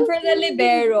have done for the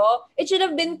libero? It should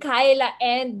have been Kyla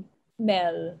and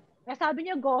Mel. Sabi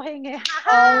niyo, going eh.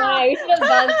 We should have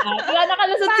done that. Wala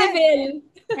nakalusot si Phil.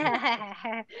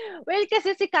 Well,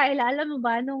 kasi si Kyla, alam mo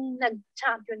ba, nung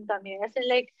nag-champion kami, kasi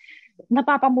like,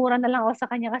 napapamura na lang ako sa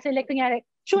kanya. Kasi like, kunyari,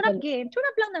 tune-up game.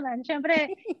 Tune-up lang naman.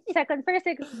 Siyempre, first,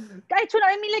 I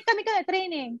mean, like, kami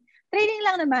training. Training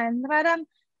lang naman. Parang,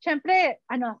 siyempre,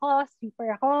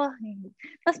 sweeper ako.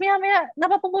 Tapos maya,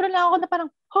 napapamura lang ako na parang,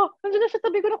 nandiyan na sa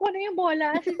tabi ko, nakuha na yung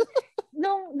bola.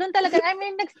 Doon talaga, I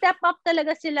mean, nag-step up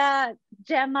talaga sila,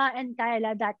 Gemma and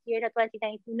Kyla that year, na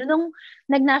 2019. Nung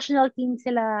nag-national team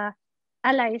sila,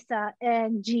 Alyssa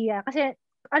and Gia. Kasi,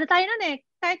 tayo nun eh,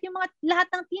 kahit yung lahat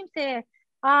ng teams eh,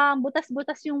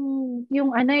 butas-butas yung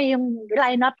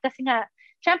lineup kasi nga,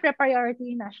 syempre,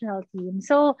 priority national team.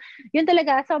 So, yun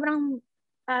talaga, sobrang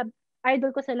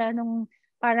idol ko sila nung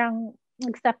parang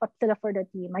nag-step up sila for the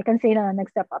team. I can say na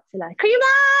nag-step up sila.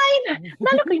 Creamline!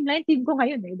 Lalo Creamline, team ko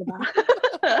ngayon eh, diba?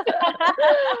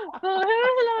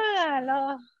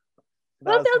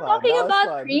 Well, still talking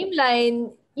about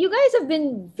Creamline, you guys have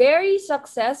been very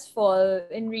successful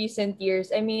in recent years.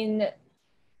 I mean,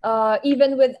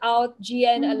 even without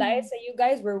Gia and Alyssa, you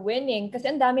guys were winning kasi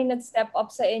ang daming nag-step up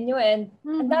sa inyo and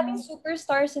ang daming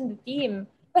superstars in the team.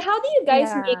 But how do you guys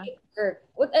make it work?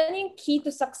 What ano yung key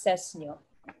to success nyo?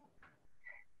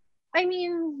 I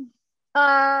mean,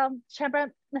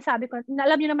 syempre, nasabi ko,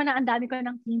 alam niyo naman na ang dami ko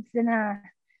ng teams na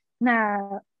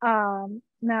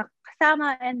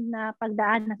kasama and na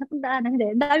pagdaanan,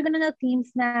 hindi. Ang dami ko na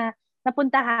teams na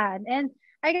napuntahan. And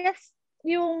I guess,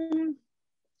 yung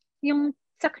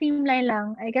sa Creamline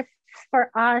lang, I guess for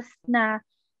us na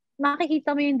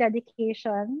makikita mo yung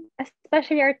dedication,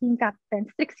 especially our team captain,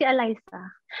 strict si Alyssa.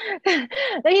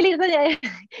 Nahilito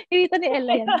ni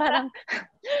Ella yan.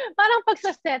 Parang pag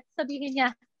sa set, sabihin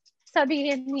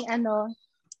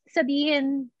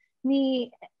ni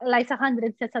Alyssa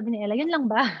 100 set, sabi ni Ella, yun lang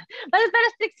ba? Pero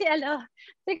strict si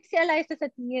Alyssa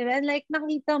sa team. And like,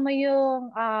 nakita mo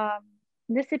yung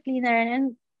discipline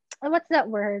and what's that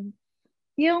word?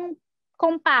 Yung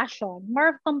compassion,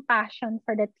 more of compassion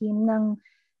for the team ng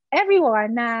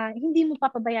everyone na hindi mo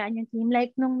papabayaan yung team.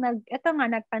 Like, nung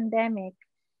nag-pandemic,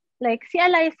 like, si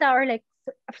Alyssa or like,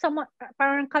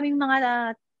 parang kaming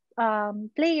mga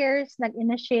players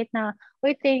nag-initiate na,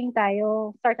 training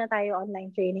tayo, start na tayo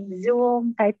online training,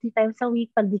 Zoom, kahit 3 times a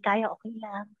week, pag di kaya, okay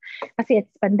lang. Kasi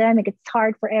it's pandemic, it's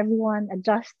hard for everyone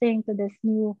adjusting to this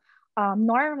new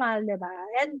normal, diba?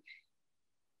 And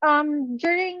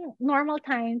during normal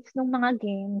times, nung mga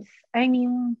games, I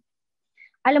mean,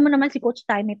 alam mo naman si Coach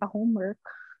Ty may pa-homework.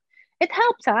 It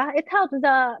helps, It helps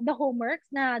the homeworks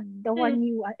na the one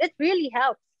you... It really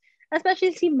helps.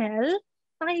 Especially si Mel,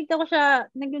 nakikita ko siya,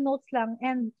 nag-notes lang,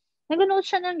 and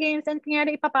nag-notes siya ng games, and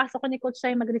kunyari ipapasok ko ni Coach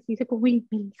Ty mag-receive ko, wait,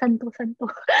 santo.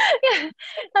 Yeah.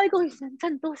 Sabi ko,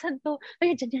 santo.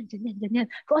 Ay, dyan.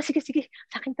 Sige,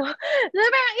 sa akin to.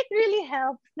 It really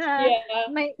helps na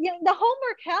the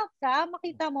homework helps,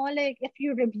 makita mo, like, if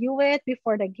you review it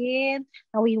before the game,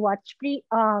 now we watch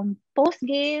post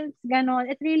games, ganon,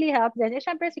 it really helps din.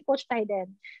 Syempre si Coach Ty din,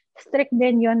 strict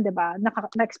din yun, diba?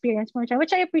 Na-experience mo siya,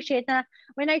 which I appreciate na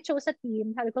when I chose a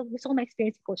team, sabi ko, gusto ko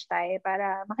ma-experience si Coach Ty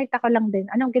para makita ko lang din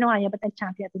anong ginawa niya, ba't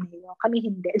nag-champion Ateneo? Kami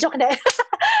hindi. Joke na.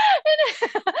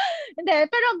 Hindi.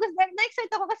 Pero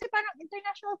na-excite ako kasi parang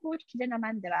international coach din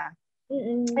naman, diba?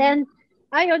 And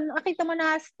ayun, nakita mo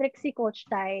na strict si Coach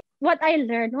Ty. What I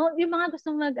learned, yung mga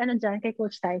gusto dyan kay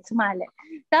Coach Ty, sumali.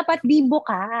 Dapat bibo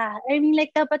ka. I mean,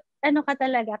 like, dapat ka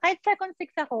talaga. Kahit second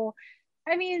six ako,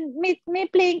 I mean, may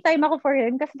playing time ako for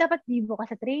him kasi dapat vivo ka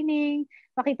sa training.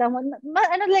 Makita mo,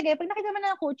 ano lagi, pag nakita mo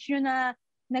na coach nyo na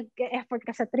nag-effort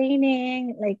ka sa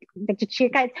training, like,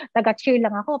 nag-cheer, kahit taga-cheer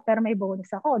lang ako, pero may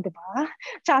bonus ako, di ba?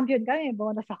 Champion ka, may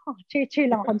bonus ako. Cheer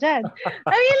lang ako dyan.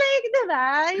 I mean, like, di ba?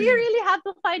 You really have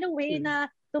to find a way na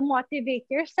to motivate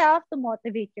yourself, to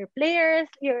motivate your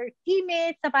players, your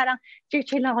teammates, na parang cheer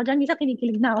lang ako dyan. Minsan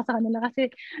kinikilig na ako sa kanila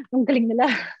kasi ang galing nila.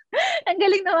 ang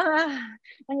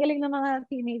galing ng mga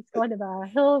teammates ko, di ba?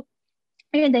 So,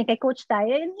 ayun din, kay coach tayo.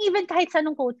 And even kahit sa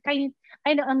anong coach, kahit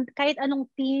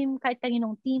anong team, kahit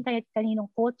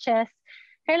kaninong coaches,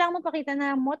 kailangan mo pakita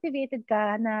na motivated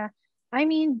ka na, I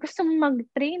mean, gusto mong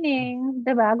mag-training,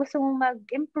 diba? Gusto mong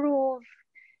mag-improve,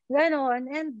 gano'n.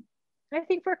 And I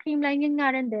think for Creamline, yun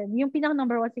nga rin din. Yung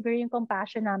pinaka-number one siguro yung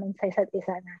compassion namin sa isa't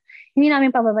isa na hindi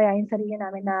namin pababayaan yung sarili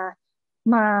namin na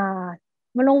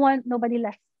nobody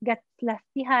gets left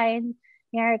behind.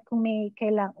 Ngayon,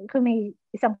 kung may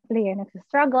isang player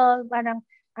nagsa-struggle, parang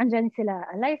andyan sila,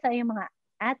 Eliza, yung mga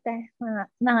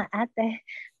ate,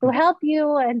 to help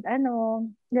you and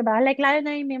diba? Like, lalo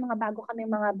na yung may mga bago kami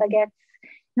mga bagets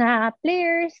na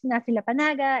players, na sila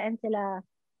Panaga and sila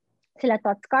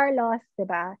Tots Carlos,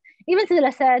 diba? Even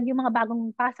sila said, yung mga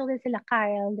bagong pasok din sila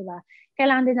Kyle, diba?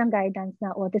 Kailangan din ng guidance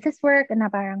na, this is work,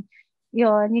 na parang,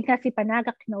 yun kasi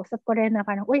Panaga, kinausap ko rin na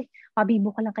parang,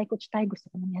 pabibo ka lang kay Coach Tay, gusto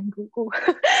ko na yan, go.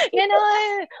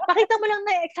 Gano'n. Pakita mo lang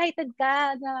na excited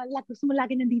ka, na gusto mo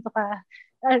lagi nandito ka.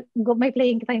 May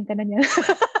playing time ka na niya.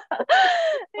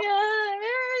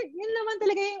 Yeah, yun naman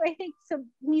talaga yung, I think, so,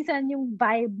 minsan yung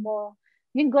vibe mo,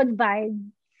 yung good vibe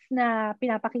na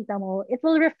pinapakita mo, it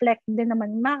will reflect din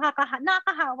naman,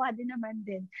 nakakahawa din naman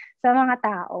din sa mga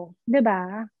tao.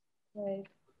 Diba? Right.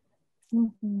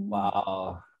 Mm-hmm.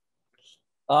 Wow.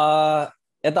 I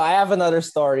have another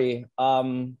story.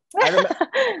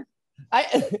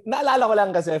 Naalala ko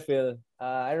lang kasi, Phil.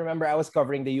 I remember I was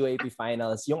covering the UAP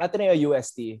finals. Yung Ateneo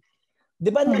UST.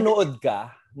 Di ba nanood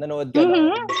ka? Nanood ka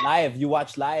live. You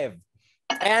watch live.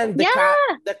 And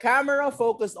the camera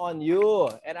focused on you.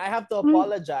 And I have to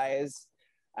apologize.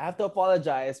 I have to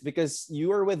apologize because you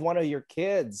were with one of your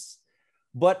kids.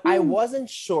 But I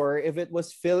wasn't sure if it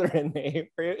was Phil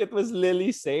Rene or it was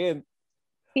Lily Saint.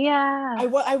 Yeah.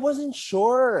 I wasn't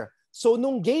sure. So,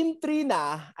 nung game 3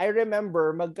 na, I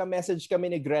remember, magka-message kami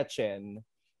ni Gretchen.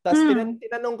 Tapos,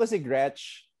 tinanong ko si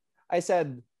Gretch. I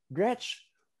said, Gretch,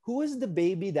 who is the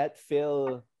baby that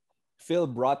Phil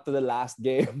brought to the last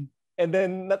game? And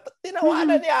then,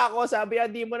 tinawanan niya ako. Sabi niya,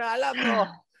 di mo na alam,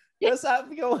 no? Tapos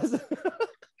sabi ko,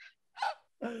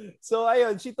 so,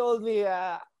 ayun, she told me,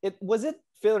 was it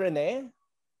Phil Rene?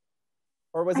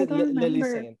 Or was it Lily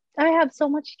Saint? I have so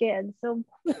much kids, so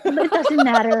it doesn't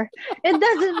matter. It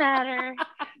doesn't matter.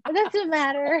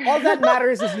 All that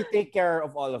matters is you take care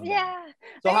of all of them. Yeah.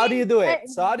 So how do you do it?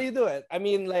 I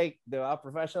mean, like the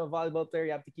professional volleyball player,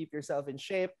 you have to keep yourself in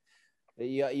shape.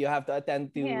 You have to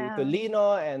attend to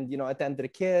Lino and attend to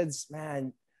the kids.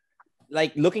 Man,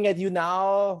 like looking at you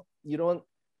now, you don't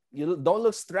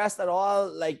look stressed at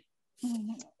all. Like,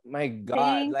 my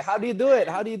God, Thanks. like how do you do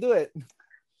it?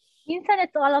 Minsan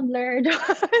it's all a blur.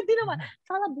 Hindi naman. It's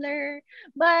all a blur.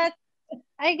 But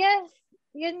I guess,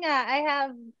 yun nga, I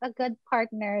have a good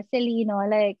partner, si Lino.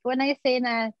 Like, when I say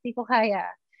na di ko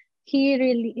kaya, he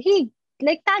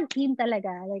like tag team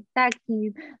talaga. Like, tag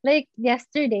team. Like,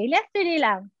 yesterday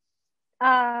lang,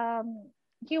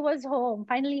 he was home,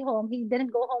 finally home. He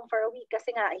didn't go home for a week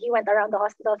kasi nga, he went around the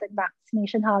hospitals and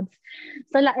vaccination hubs.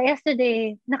 So,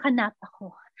 yesterday, nakanap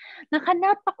ako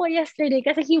yesterday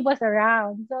kasi he was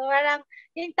around. So, parang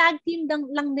yung tag team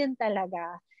lang din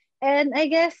talaga. And I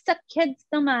guess sa kids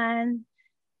naman,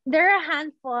 they're a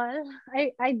handful.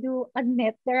 I do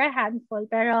admit they're a handful.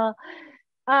 Pero,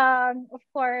 of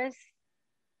course,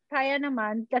 kaya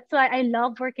naman. That's why I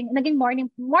love working. Naging morning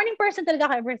person talaga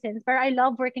ako ever since. Pero I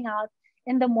love working out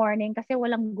in the morning kasi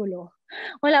walang gulo.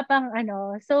 Wala pang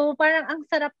So parang ang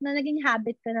sarap na naging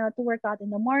habit ko na to work out in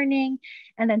the morning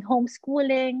and then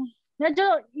homeschooling.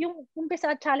 Medyo yung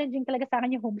umpisa challenging talaga sa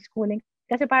akin yung homeschooling.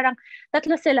 Kasi parang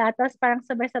tatlo sila, tapos parang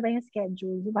sabay-sabay yung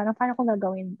schedule. Parang paano kong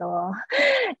gagawin to?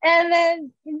 And then,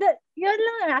 yun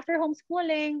lang, after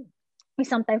homeschooling, we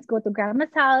sometimes go to grandma's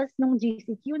house nung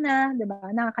GCQ na, diba?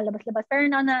 Nakakalabas-labas. Pero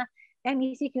na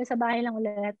MECQ sa bahay lang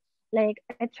ulit. Like,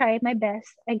 I tried my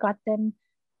best. I got them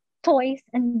toys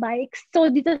and bikes.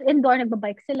 So, dito indoor,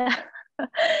 nagbabike sila.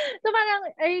 So,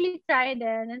 parang, I really tried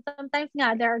it. And sometimes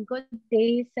nga, there are good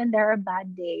days and there are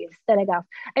bad days. Talaga.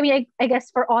 I mean, I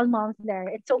guess for all moms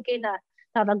there, it's okay na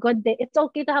have a good day. It's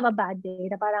okay to have a bad day.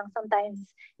 Na parang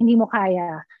sometimes, hindi mo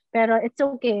kaya. Pero it's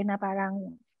okay na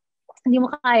parang, hindi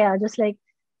mo kaya. Just like,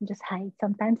 just hide.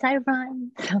 Sometimes I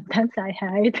run, sometimes I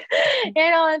hide.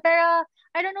 Pero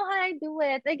I don't know how I do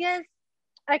it. I guess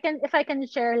if I can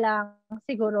share lang,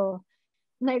 siguro,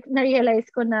 na-realize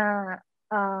ko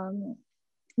um,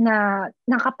 na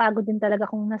nakapagod din talaga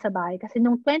kung nasa bahay. Kasi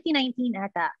nung 2019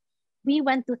 ata, we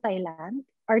went to Thailand,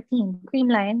 our team,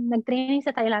 Creamline, nag-training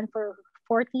sa Thailand for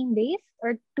 14 days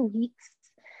or 2 weeks.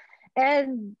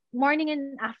 And morning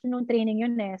and afternoon training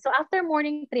yun eh. So after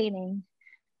morning training,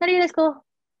 na-realize ko,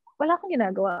 wala akong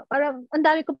ginagawa. Parang ang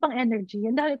dami ko pang energy.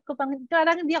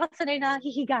 Parang hindi ako sanay na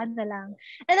hihigaan na lang.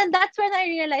 And then that's when I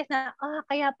realized na,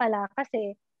 kaya pala.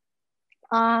 Kasi,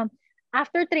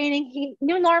 after training,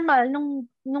 nung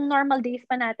normal days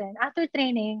pa natin, after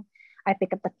training, I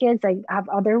pick up the kids, I have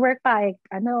other work pa,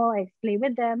 I play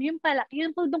with them. Yun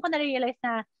po doon ko na-realize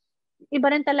na iba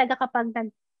rin talaga kapag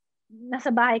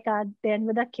nasa bahay ka then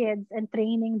with the kids and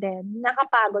training din,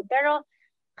 nakapagod. Pero,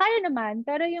 kaya naman.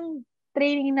 Pero yung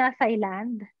training na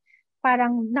Thailand,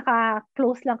 parang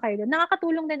naka-close lang kayo doon.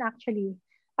 Nakakatulong din actually.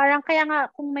 Parang kaya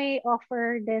nga kung may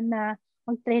offer din na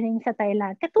mag-training sa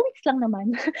Thailand, 2 weeks lang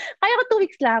naman. Kaya ko 2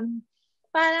 weeks lang.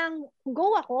 Parang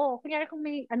go ako. Kunyari kung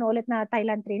may ulit na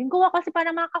Thailand training, go ako kasi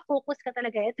parang makaka-focus ka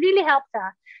talaga. It really helps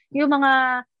yung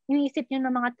mga iniisip nyo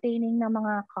ng mga training ng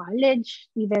mga college,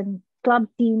 even club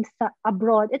teams sa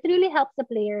abroad. It really helps the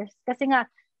players kasi nga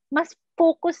mas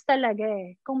focus talaga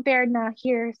compared na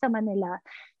here sa Manila.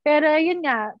 Pero yun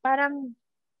nga, parang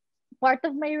part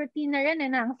of my routine na rin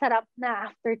na ang sarap na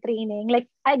after training.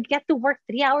 Like, I get to work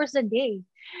 3 hours a day.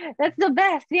 That's the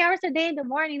best. 3 hours a day in the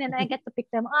morning, and I get to pick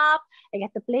them up. I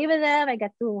get to play with them. I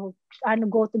get to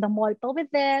go to the mall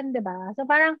with them, diba? So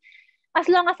parang, as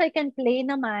long as I can play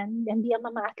naman and be a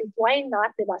mama athlete, why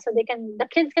not, diba? So the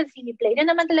kids can see me play.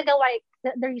 Yun naman talaga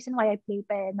the reason why I play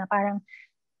pa na parang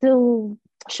to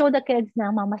show the kids na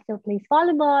mama still plays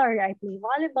volleyball or I play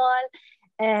volleyball.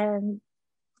 And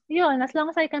yun, as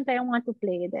long as I can play, I want to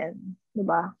play then.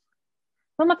 Diba?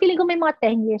 So, feeling ko may mga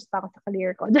 10 years pa ako sa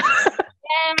career ko.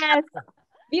 Yes!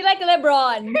 Be like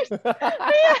LeBron!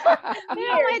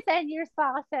 May 10 years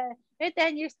pa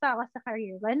ako sa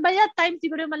career ko. And by that time,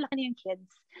 siguro malaki na yung kids.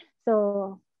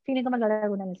 So, feeling ko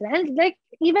maglalago na sila. And like,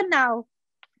 even now,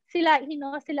 si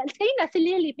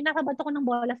Lily, pinakabato ko ng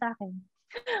bola sa akin.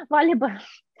 Volleyball.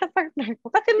 Sa partner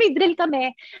ko. Kasi may drill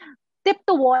kami. Tip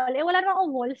to wall. Wala naman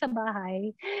akong wall sa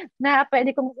bahay na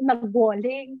pwede kong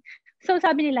mag-walling. So,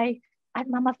 sabi nila,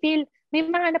 Mama Phil, may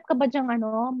mahanap ka ba dyang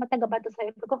matagabato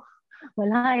sa'yo? Ko,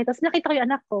 wala eh. Tapos nakita ko yung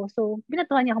anak ko. So,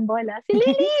 binatuhan niya akong bola. Si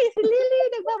Lily,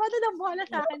 nagbabato ng bola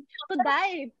sa akin.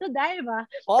 To dive ah.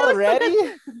 Already?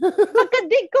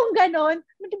 Pagkadig kong ganon,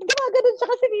 gumaganon siya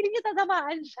kasi feeling niya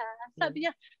tatamaan siya. Sabi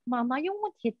niya, Mama, you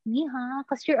won't hit me ha?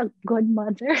 Because you're a good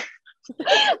mother.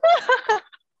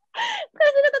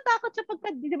 Kasi natatakot siya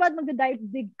pagka, di ba, mag-dive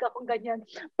dig ka kung ganyan.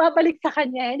 Babalik sa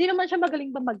kanya. Hindi naman siya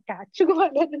magaling ba mag-catch.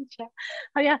 Gumaganon siya.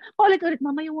 Kaya, ulit-ulit,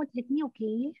 Mama, you won't hit me,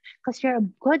 okay? Because you're a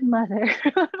good mother.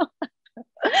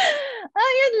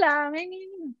 Ayun lang. I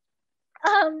mean,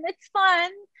 it's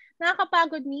fun.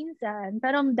 Nakakapagod minsan.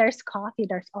 Pero there's coffee.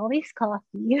 There's always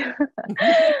coffee.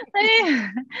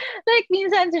 Like,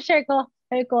 minsan share ko,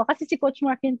 kasi si Coach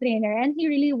Mark yung trainer and he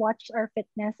really watched our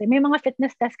fitness. May mga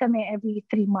fitness test kami every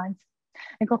 3 months.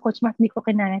 Coach Mark, hindi ko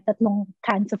kinaya 3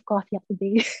 cans of coffee a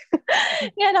day.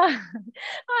 Gano'n.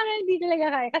 Hindi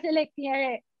talaga kaya. Kasi like,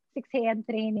 6 a.m.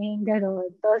 training,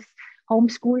 gano'n. Tapos,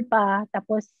 homeschool pa.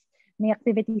 Tapos, may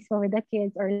activities pa with the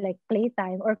kids or like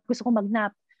playtime or gusto ko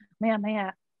mag-nap.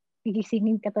 Maya-maya,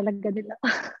 gigisingin ka talaga nila.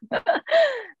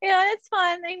 Yeah, it's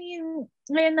fun. I mean,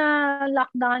 ngayon na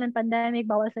lockdown and pandemic,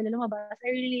 bawal sila lumabas.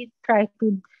 I really try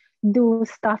to do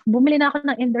stuff. Bumili na ako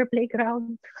ng indoor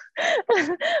playground.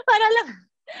 para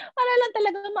lang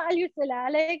talaga maaliw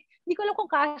sila. Like, hindi ko alam kung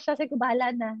kasha. Sabi ko,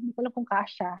 bahala na. Hindi ko alam kung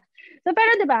kasha. So,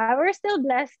 pero diba, we're still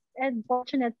blessed and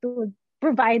fortunate to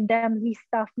provide them these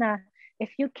stuff na if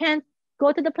you can't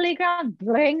go to the playground,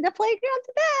 bring the playground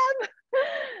to them.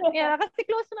 Yeah, kasi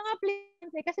close to mga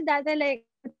playgrounds. Kasi dati, like,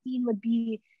 routine would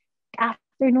be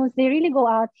afternoons. They really go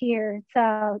out here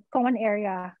sa common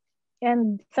area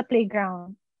and sa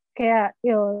playground. Kaya,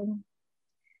 yun.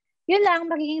 Yun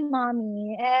lang, magiging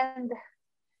mommy. And,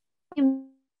 yun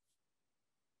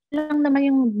lang naman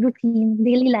yung routine,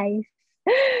 daily life.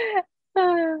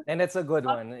 And it's a good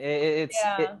one.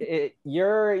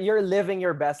 You're living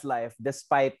your best life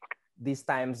despite these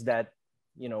times that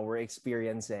we're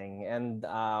experiencing, and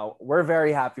we're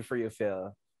very happy for you,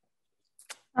 Phil.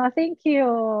 Thank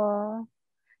you.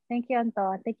 Thank you,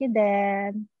 Anton. Thank you,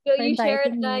 Den. So you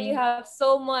shared that you have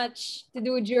so much to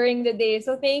do during the day.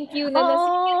 So thank you na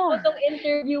nasingit mo tong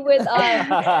interview with us.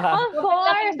 Of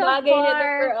course.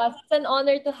 For us. It's an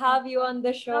honor to have you on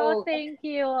the show. Oh, thank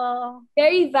you.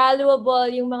 Very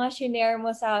valuable yung mga shinare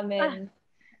mo sa amin.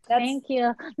 Thank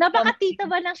you. Napakatita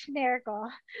ba ng shinare ko?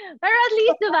 Pero at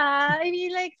least, diba? I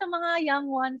mean, like, sa mga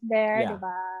young ones there,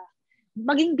 diba?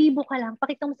 Maging bibo ka lang,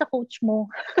 pakita mo sa coach mo.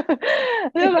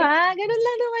 Diba? Ganun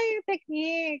lang naman yung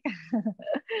technique.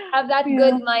 Have that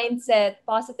good mindset,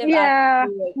 positive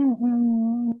attitude.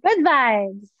 Good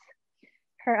vibes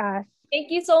for us.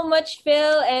 Thank you so much,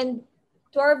 Phil. And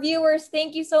to our viewers,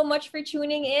 thank you so much for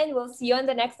tuning in. We'll see you on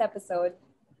the next episode.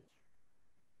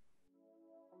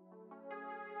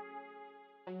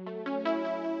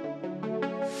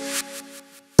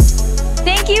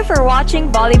 Thank you for watching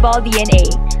Volleyball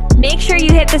DNA. Make sure you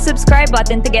hit the subscribe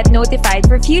button to get notified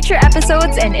for future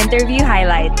episodes and interview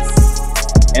highlights.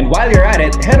 And while you're at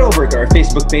it, head over to our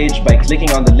Facebook page by clicking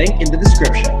on the link in the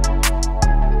description.